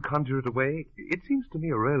the end conjure it away? It seems to me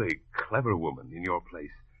a really clever woman in your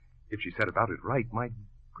place, if she set about it right, might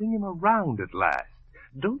bring him around at last.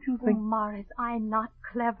 Don't you think... Oh, Morris, I'm not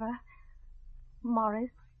clever.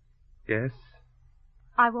 Morris? Yes?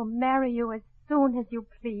 I will marry you as soon as you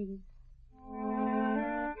please.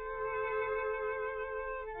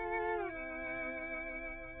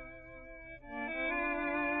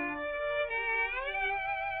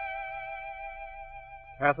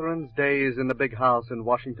 Catherine's days in the big house in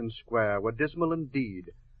Washington Square were dismal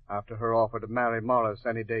indeed after her offer to marry Morris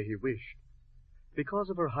any day he wished. Because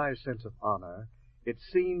of her high sense of honor, it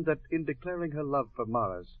seemed that in declaring her love for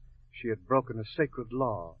Morris, she had broken a sacred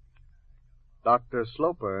law. Dr.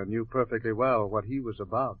 Sloper knew perfectly well what he was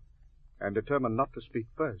about, and determined not to speak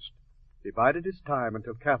first, divided his time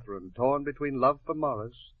until Catherine, torn between love for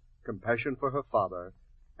Morris, compassion for her father,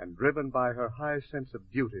 and driven by her high sense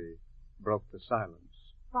of duty, broke the silence.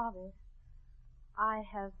 Father, I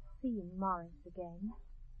have seen Morris again.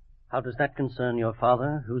 How does that concern your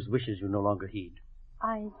father, whose wishes you no longer heed?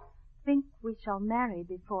 I think we shall marry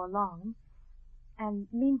before long, And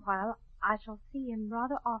meanwhile, I shall see him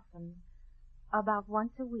rather often, about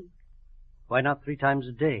once a week. Why not 3 times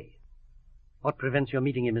a day? What prevents your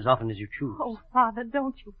meeting him as often as you choose? Oh, Father,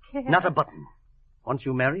 don't you care? Not a button. Once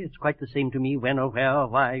you marry, it's quite the same to me when or where or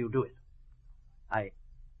why you do it.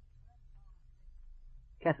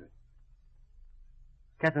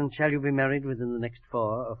 Catherine, shall you be married within the next 4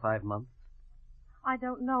 or 5 months? I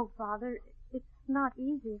don't know, Father. It's not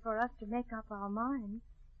easy for us to make up our minds.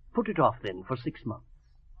 Put it off, then, for 6 months.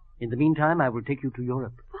 In the meantime, I will take you to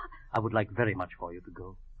Europe. I would like very much for you to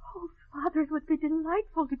go. Oh, Father, it would be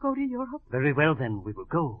delightful to go to Europe. Very well, then, we will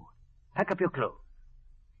go. Pack up your clothes.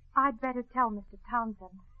 I'd better tell Mr.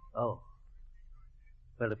 Townsend. Oh.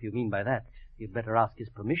 Well, if you mean by that, you'd better ask his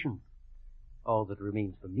permission. All that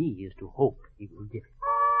remains for me is to hope he will give it.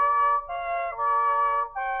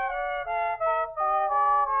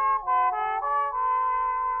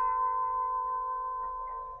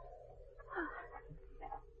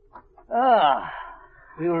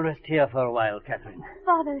 We will rest here for a while, Catherine.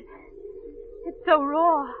 Father, it's so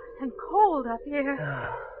raw and cold up here.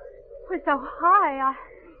 We're so high, I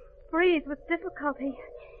breathe with difficulty.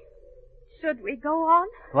 Should we go on?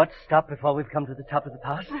 What, stop before we've come to the top of the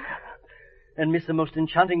pass? And miss the most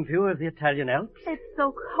enchanting view of the Italian Alps? It's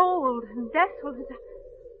so cold and desolate.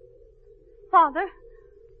 Father,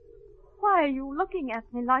 why are you looking at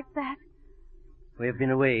me like that? We have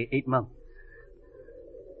been away 8 months.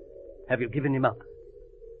 Have you given him up?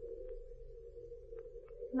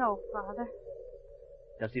 No, Father.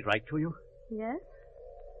 Does he write to you? Yes.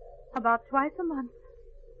 About twice a month.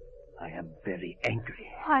 I am very angry.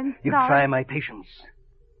 I'm You sorry. try my patience.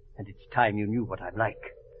 And it's time you knew what I'm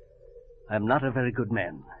like. I'm not a very good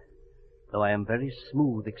man. Though I am very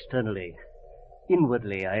smooth externally.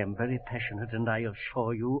 Inwardly, I am very passionate, and I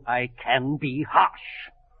assure you I can be harsh.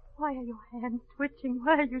 Why are your hands twitching?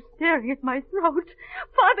 Why are you staring at my throat?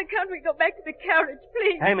 Father, can't we go back to the carriage,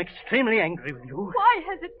 please? I am extremely angry with you. Why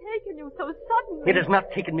has it taken you so suddenly? It has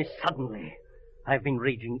not taken me suddenly. I've been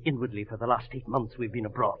raging inwardly for the last 8 months we've been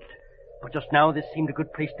abroad. But just now this seemed a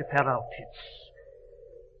good place to pair out.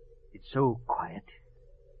 It's so quiet.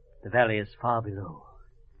 The valley is far below.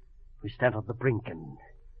 We stand on the brink and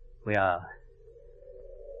we are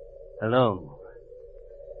alone.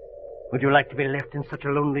 Would you like to be left in such a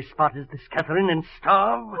lonely spot as this, Catherine, and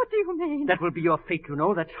starve? What do you mean? That will be your fate, you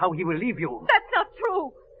know. That's how he will leave you. That's not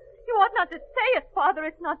true. You ought not to say it, Father.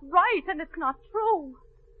 It's not right, and it's not true.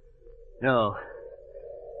 No,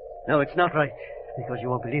 it's not right, because you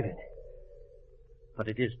won't believe it. But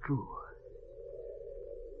it is true.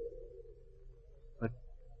 But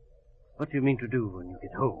what do you mean to do when you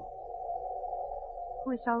get home?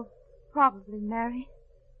 We shall probably marry.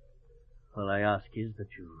 All I ask is that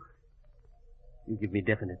you give me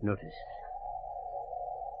definite notice.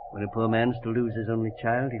 When a poor man's to lose his only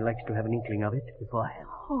child, he likes to have an inkling of it beforehand.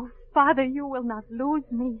 Oh, Father, you will not lose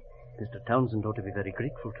me. Mr. Townsend ought to be very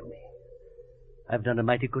grateful to me. I've done a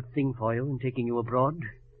mighty good thing for you in taking you abroad.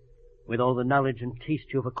 With all the knowledge and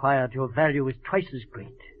taste you've acquired, your value is twice as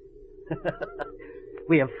great.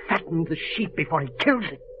 We have fattened the sheep before he kills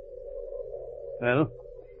it. Well,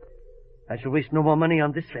 I shall waste no more money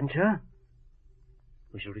on this venture.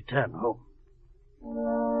 We shall return home.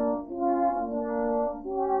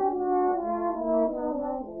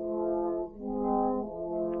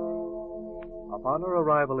 Upon her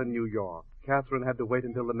arrival in New York, Catherine had to wait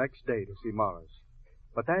until the next day to see Morris.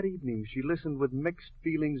 But that evening she listened with mixed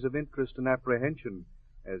feelings of interest and apprehension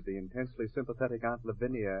as the intensely sympathetic Aunt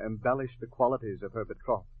Lavinia embellished the qualities of her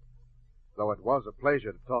betrothed. Though it was a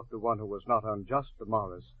pleasure to talk to one who was not unjust to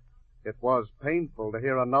Morris, it was painful to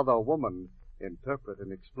hear another woman interpret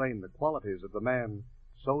and explain the qualities of the man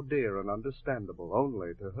so dear and understandable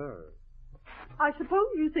only to her. I suppose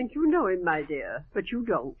you think you know him, my dear, but you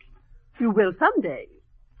don't. You will someday.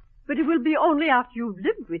 But it will be only after you've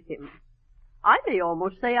lived with him. I may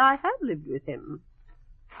almost say I have lived with him.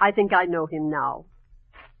 I think I know him now.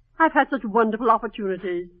 I've had such wonderful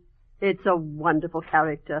opportunities. It's a wonderful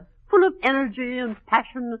character, full of energy and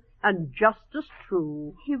passion and just as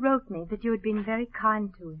true. He wrote me that you had been very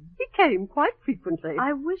kind to him. He came quite frequently.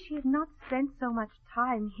 I wish he had not spent so much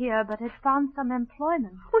time here, but had found some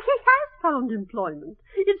employment. Well, he has found employment.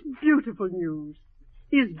 It's beautiful news.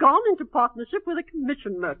 He's gone into partnership with a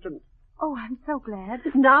commission merchant. Oh, I'm so glad.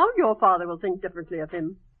 Now your father will think differently of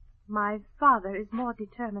him. My father is more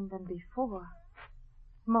determined than before.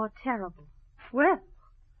 More terrible. Well,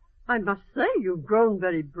 I must say you've grown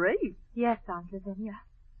very brave. Yes, Aunt Lavinia.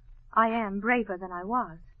 I am braver than I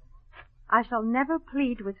was. I shall never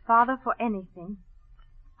plead with Father for anything.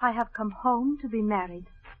 I have come home to be married.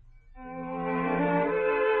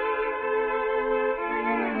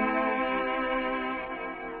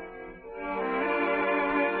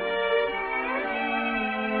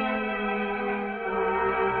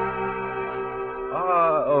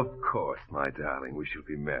 my darling, we shall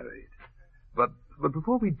be married. But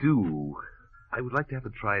before we do, I would like to have a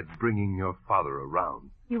try at bringing your father around.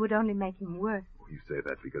 You would only make him worse. You say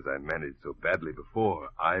that because I managed so badly before.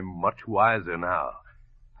 I'm much wiser now.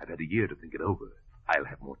 I've had a year to think it over. I'll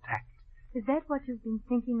have more tact. Is that what you've been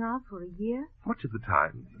thinking of for a year? Much of the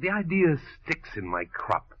time. The idea sticks in my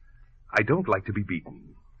crop. I don't like to be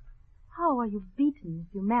beaten. How are you beaten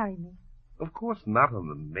if you marry me? Of course not on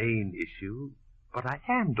the main issue, but I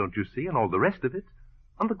am, don't you see, and all the rest of it.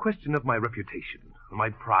 On the question of my reputation, my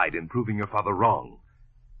pride in proving your father wrong.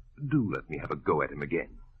 Do let me have a go at him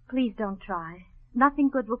again. Please don't try. Nothing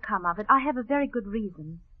good will come of it. I have a very good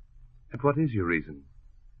reason. And what is your reason?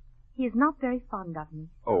 He is not very fond of me.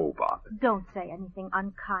 Oh, bother. Don't say anything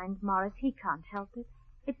unkind, Morris. He can't help it.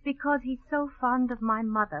 It's because he's so fond of my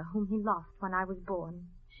mother, whom he lost when I was born.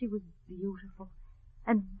 She was beautiful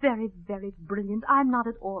and very, very brilliant. I'm not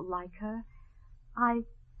at all like her. I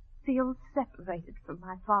feel separated from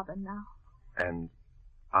my father now. And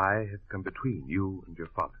I have come between you and your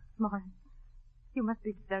father. Morris, you must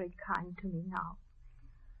be very kind to me now.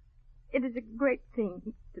 It is a great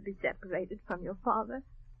thing to be separated from your father,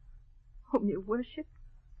 whom you worshipped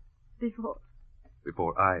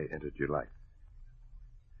before I entered your life.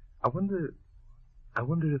 I wonder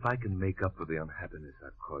if I can make up for the unhappiness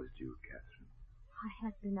I've caused you, Catherine. I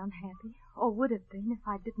have been unhappy, or would have been if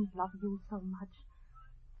I didn't love you so much.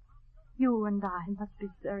 You and I must be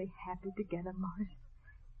very happy together, Morris.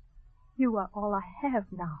 You are all I have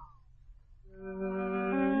now.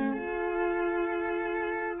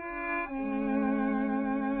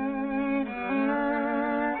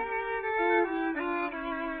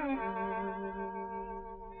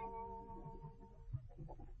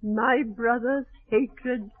 My brother's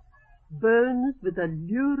hatred burns with a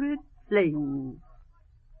lurid flame,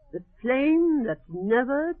 the flame that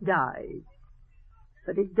never dies.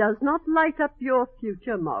 But it does not light up your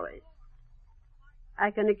future, Morris. I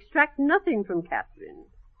can extract nothing from Catherine.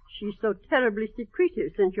 She's so terribly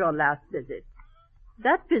secretive since your last visit.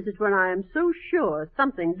 That visit when I am so sure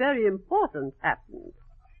something very important happened.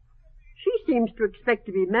 She seems to expect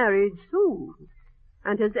to be married soon,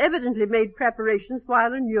 and has evidently made preparations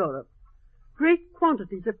while in Europe. Great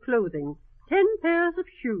quantities of clothing, 10 pairs of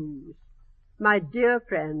shoes. My dear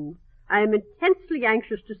friend, I am intensely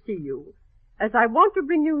anxious to see you, as I want to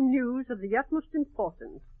bring you news of the utmost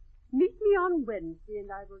importance. Meet me on Wednesday,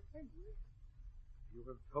 and I will tell you. You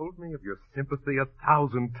have told me of your sympathy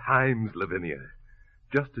 1,000 times, Lavinia.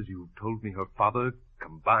 Just as you've told me her father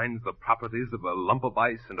combines the properties of a lump of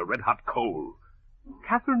ice and a red-hot coal.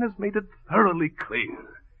 Catherine has made it thoroughly clear,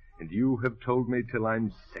 and you have told me till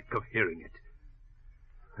I'm sick of hearing it.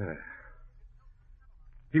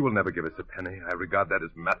 He will never give us a penny. I regard that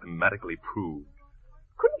as mathematically proved.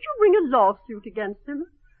 Couldn't you bring a lawsuit against him?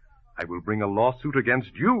 I will bring a lawsuit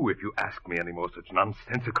against you if you ask me any more such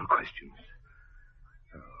nonsensical questions.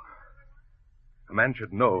 A man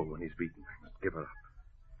should know when he's beaten. I must give her up.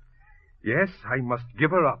 Yes, I must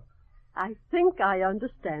give her up. I think I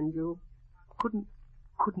understand you.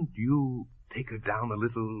 Couldn't you take her down a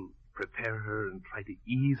little, prepare her, and try to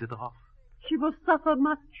ease it off? She will suffer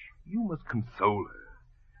much. You must console her.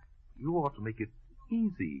 You ought to make it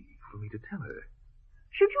easy for me to tell her.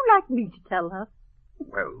 Should you like me to tell her?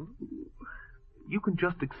 Well, you can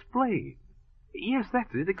just explain. Yes,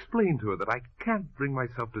 that's it. Explain to her that I can't bring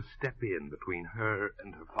myself to step in between her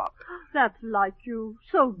and her father. That's like you.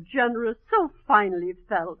 So generous, so finely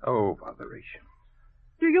felt. Oh, botheration.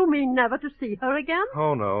 Do you mean never to see her again?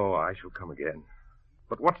 Oh, no, I shall come again.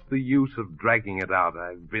 But what's the use of dragging it out?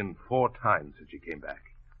 I've been 4 times since she came back.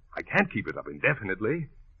 I can't keep it up indefinitely.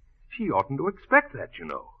 She oughtn't to expect that, you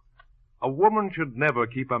know. A woman should never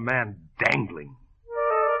keep a man dangling.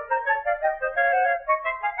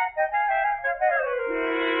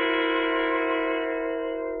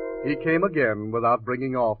 He came again without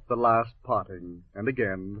bringing off the last parting, and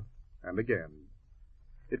again, and again.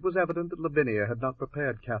 It was evident that Lavinia had not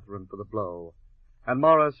prepared Catherine for the blow, and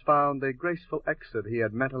Morris found the graceful exit he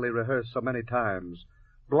had mentally rehearsed so many times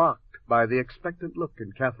blocked by the expectant look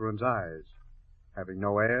in Catherine's eyes. Having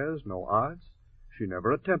no airs, no arts, she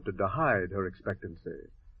never attempted to hide her expectancy.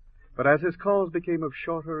 But as his calls became of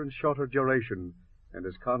shorter and shorter duration, and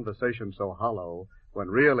his conversation so hollow, when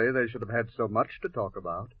really they should have had so much to talk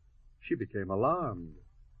about, she became alarmed.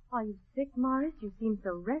 Are you sick, Morris? You seem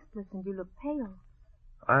so restless and you look pale.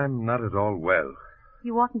 I'm not at all well.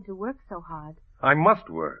 You oughtn't to work so hard. I must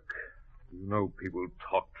work. You know, people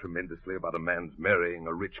talk tremendously about a man's marrying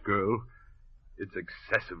a rich girl. It's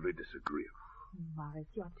excessively disagreeable. Morris,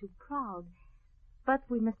 you're too proud. But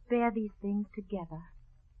we must bear these things together.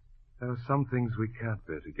 There are some things we can't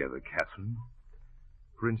bear together, Catherine.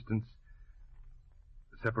 For instance,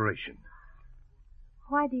 separation.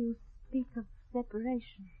 Why do you speak of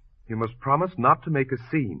separation? You must promise not to make a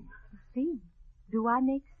scene. A scene? Do I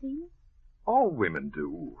make scenes? All women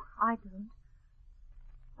do. I don't.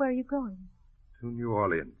 Where are you going? To New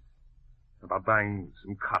Orleans. About buying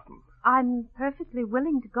some cotton. I'm perfectly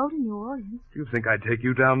willing to go to New Orleans. Do you think I'd take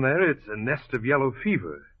you down there? It's a nest of yellow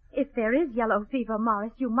fever. If there is yellow fever,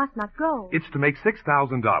 Morris, you must not go. It's to make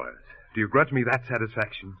 $6,000. Do you grudge me that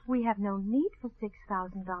satisfaction? We have no need for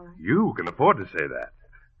 $6,000. You can afford to say that.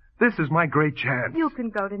 This is my great chance. You can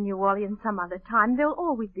go to New Orleans some other time. There'll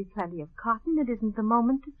always be plenty of cotton. It isn't the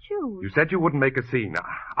moment to choose. You said you wouldn't make a scene.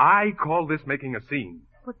 I call this making a scene.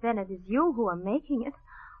 But then it is you who are making it.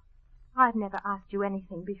 I've never asked you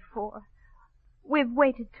anything before. We've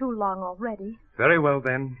waited too long already. Very well,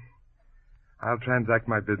 then. I'll transact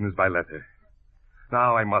my business by letter.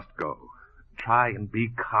 Now I must go. Try and be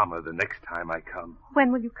calmer the next time I come.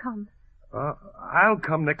 When will you come? I'll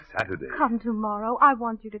come next Saturday. Come tomorrow. I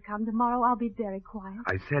want you to come tomorrow. I'll be very quiet.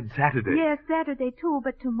 I said Saturday. Yes, Saturday too,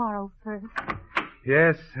 but tomorrow first.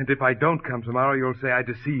 Yes, and if I don't come tomorrow, you'll say I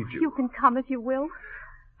deceived you. You can come if you will.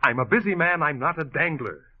 I'm a busy man. I'm not a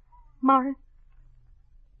dangler. Morris,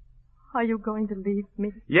 are you going to leave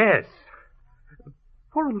me? Yes.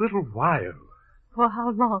 For a little while. For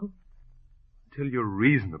how long? Till you're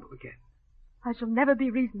reasonable again. I shall never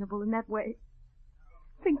be reasonable in that way.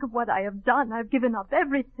 Think of what I have done. I've given up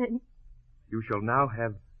everything. You shall now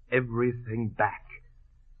have everything back.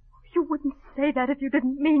 You wouldn't say that if you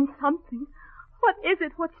didn't mean something. What is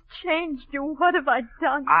it? What's changed you? What have I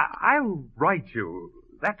done? I'll write you.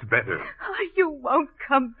 That's better. You won't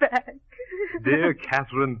come back. Dear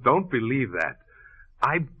Catherine, don't believe that.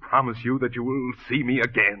 I promise you that you will see me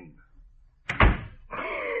again.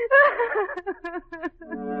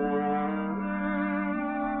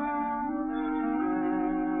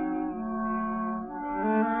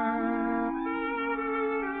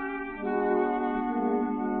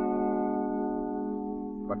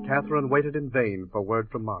 But Catherine waited in vain for word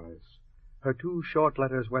from Morris. Her 2 short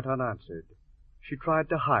letters went unanswered. She tried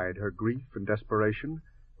to hide her grief and desperation,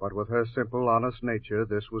 but with her simple, honest nature,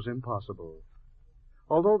 this was impossible.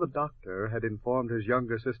 Although the doctor had informed his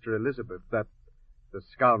younger sister Elizabeth that the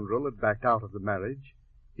scoundrel had backed out of the marriage,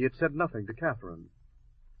 he had said nothing to Catherine.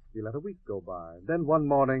 He let a week go by, then one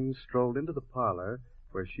morning strolled into the parlor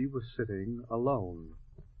where she was sitting alone.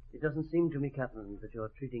 It doesn't seem to me, Catherine, that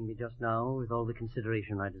you're treating me just now with all the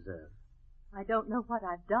consideration I deserve. I don't know what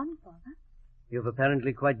I've done, Father. You've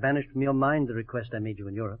apparently quite banished from your mind the request I made you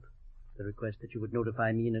in Europe. The request that you would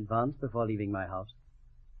notify me in advance before leaving my house.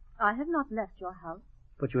 I have not left your house.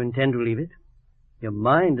 But you intend to leave it? Your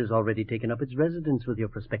mind has already taken up its residence with your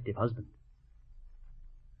prospective husband.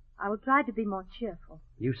 I will try to be more cheerful.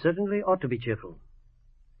 You certainly ought to be cheerful.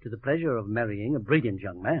 To the pleasure of marrying a brilliant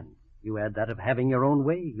young man, you add that of having your own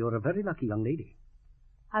way. You're a very lucky young lady.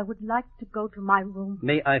 I would like to go to my room.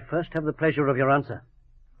 May I first have the pleasure of your answer?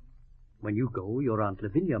 When you go, your Aunt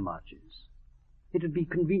Lavinia marches. It would be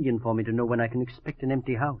convenient for me to know when I can expect an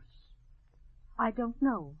empty house. I don't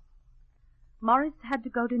know. Morris had to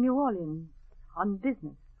go to New Orleans on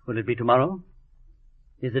business. Will it be tomorrow?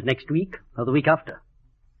 Is it next week or the week after?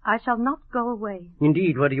 I shall not go away.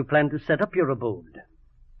 Indeed, where do you plan to set up your abode?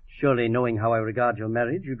 Surely, knowing how I regard your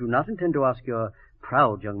marriage, you do not intend to ask your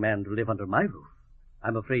proud young man to live under my roof.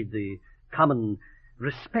 I'm afraid the common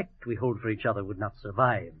respect we hold for each other would not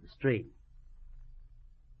survive the strain.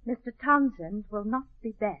 Mr. Townsend will not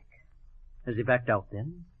be back. Has he backed out,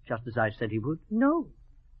 then, just as I said he would? No.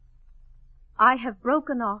 I have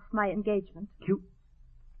broken off my engagement.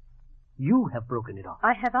 You have broken it off?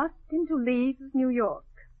 I have asked him to leave New York,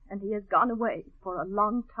 and he has gone away for a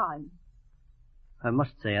long time. I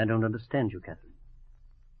must say I don't understand you, Catherine.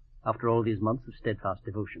 After all these months of steadfast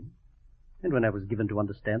devotion, and when I was given to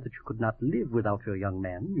understand that you could not live without your young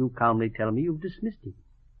man, you calmly tell me you've dismissed him.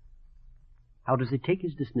 How does he take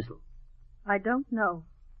his dismissal? I don't know.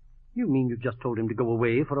 You mean you just told him to go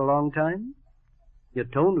away for a long time? Your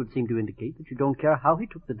tone would seem to indicate that you don't care how he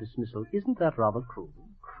took the dismissal. Isn't that rather cruel?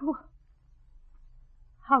 Cruel?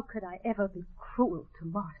 How could I ever be cruel to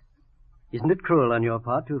Morris? Isn't it cruel on your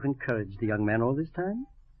part to have encouraged the young man all this time?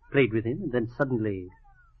 Played with him and then suddenly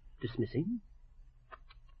dismiss him?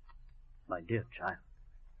 My dear child,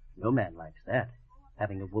 no man likes that,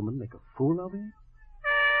 having a woman make a fool of him.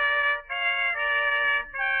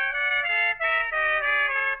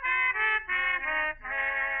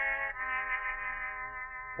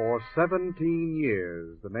 For 17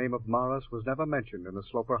 years, the name of Morris was never mentioned in the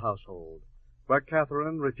Sloper household. But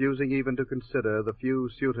Catherine, refusing even to consider the few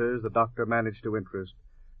suitors the doctor managed to interest,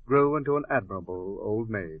 grew into an admirable old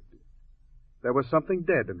maid. There was something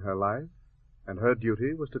dead in her life, and her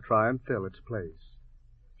duty was to try and fill its place.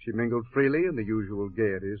 She mingled freely in the usual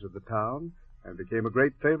gaieties of the town, and became a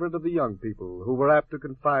great favorite of the young people, who were apt to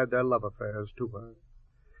confide their love affairs to her.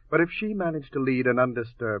 But if she managed to lead an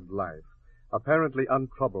undisturbed life, apparently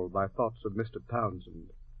untroubled by thoughts of Mr.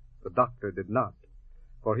 Townsend, the doctor did not,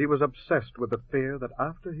 for he was obsessed with the fear that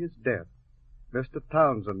after his death, Mr.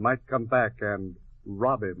 Townsend might come back and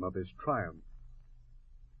rob him of his triumph.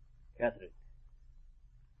 Catherine,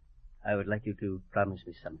 I would like you to promise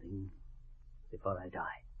me something before I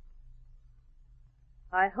die.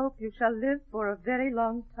 I hope you shall live for a very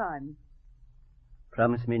long time.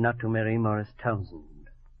 Promise me not to marry Morris Townsend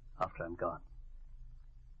after I'm gone.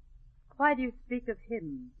 Why do you speak of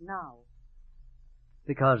him now?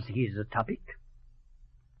 Because he's a topic.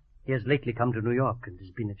 He has lately come to New York and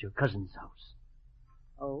has been at your cousin's house.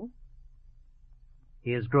 Oh?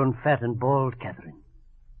 He has grown fat and bald, Catherine.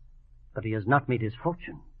 But he has not made his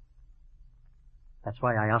fortune. That's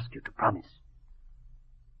why I ask you to promise.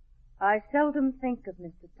 I seldom think of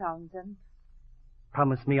Mr. Townsend.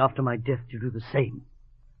 Promise me after my death to do the same.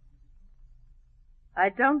 I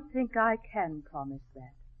don't think I can promise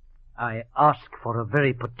that. I ask for a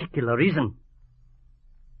very particular reason.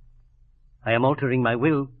 I am altering my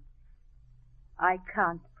will. I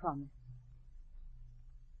can't promise.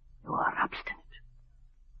 You are obstinate.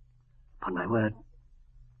 Upon my word,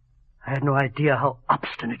 I had no idea how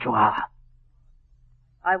obstinate you are.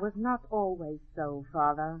 I was not always so,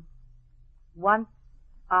 Father. Once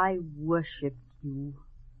I worshipped you.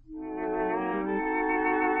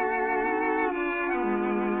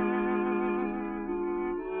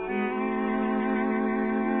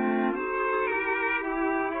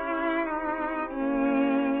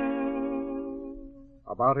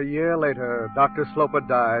 About a year later, Dr. Sloper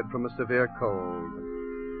died from a severe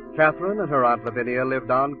cold. Catherine and her Aunt Lavinia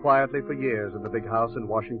lived on quietly for years in the big house in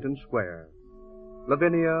Washington Square.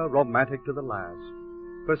 Lavinia, romantic to the last,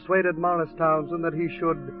 persuaded Morris Townsend that he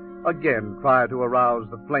should again try to arouse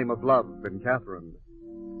the flame of love in Catherine.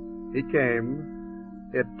 He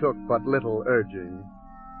came. It took but little urging,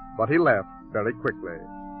 but he left very quickly.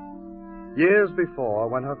 Years before,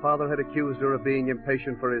 when her father had accused her of being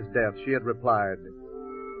impatient for his death, she had replied,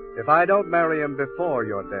 "If I don't marry him before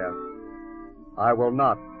your death, I will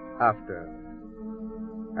not after."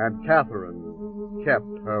 And Catherine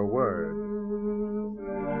kept her word.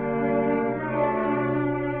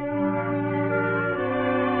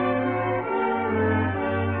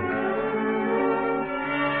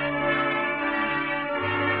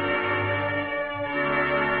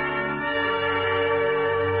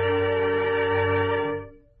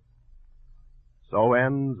 So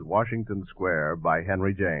ends Washington Square by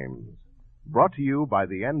Henry James, brought to you by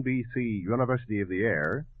the NBC University of the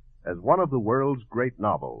Air as one of the world's great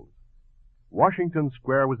novels. Washington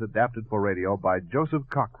Square was adapted for radio by Joseph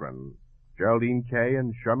Cochran. Geraldine Kay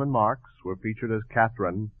and Sherman Marks were featured as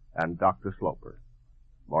Catherine and Dr. Sloper.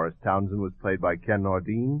 Morris Townsend was played by Ken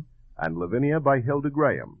Nordine, and Lavinia by Hilda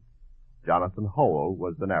Graham. Jonathan Howell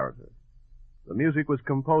was the narrator. The music was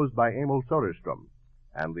composed by Emil Soderstrom,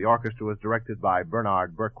 and the orchestra was directed by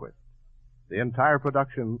Bernard Berquist. The entire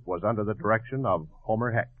production was under the direction of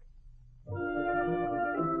Homer Heck.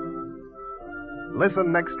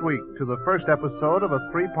 Listen next week to the first episode of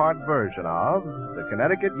a three-part version of The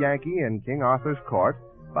Connecticut Yankee in King Arthur's Court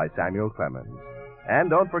by Samuel Clemens. And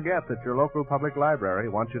don't forget that your local public library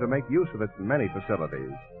wants you to make use of its many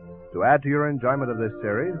facilities. To add to your enjoyment of this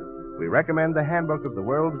series, we recommend the Handbook of the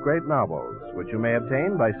World's Great Novels, which you may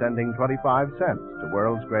obtain by sending 25 cents to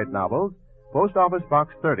World's Great Novels, Post Office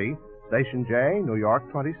Box 30, Station J, New York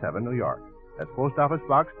 27, New York. That's Post Office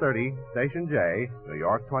Box 30, Station J, New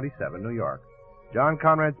York 27, New York. John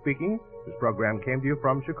Conrad speaking. This program came to you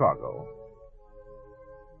from Chicago.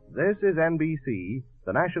 This is NBC,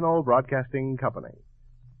 the National Broadcasting Company.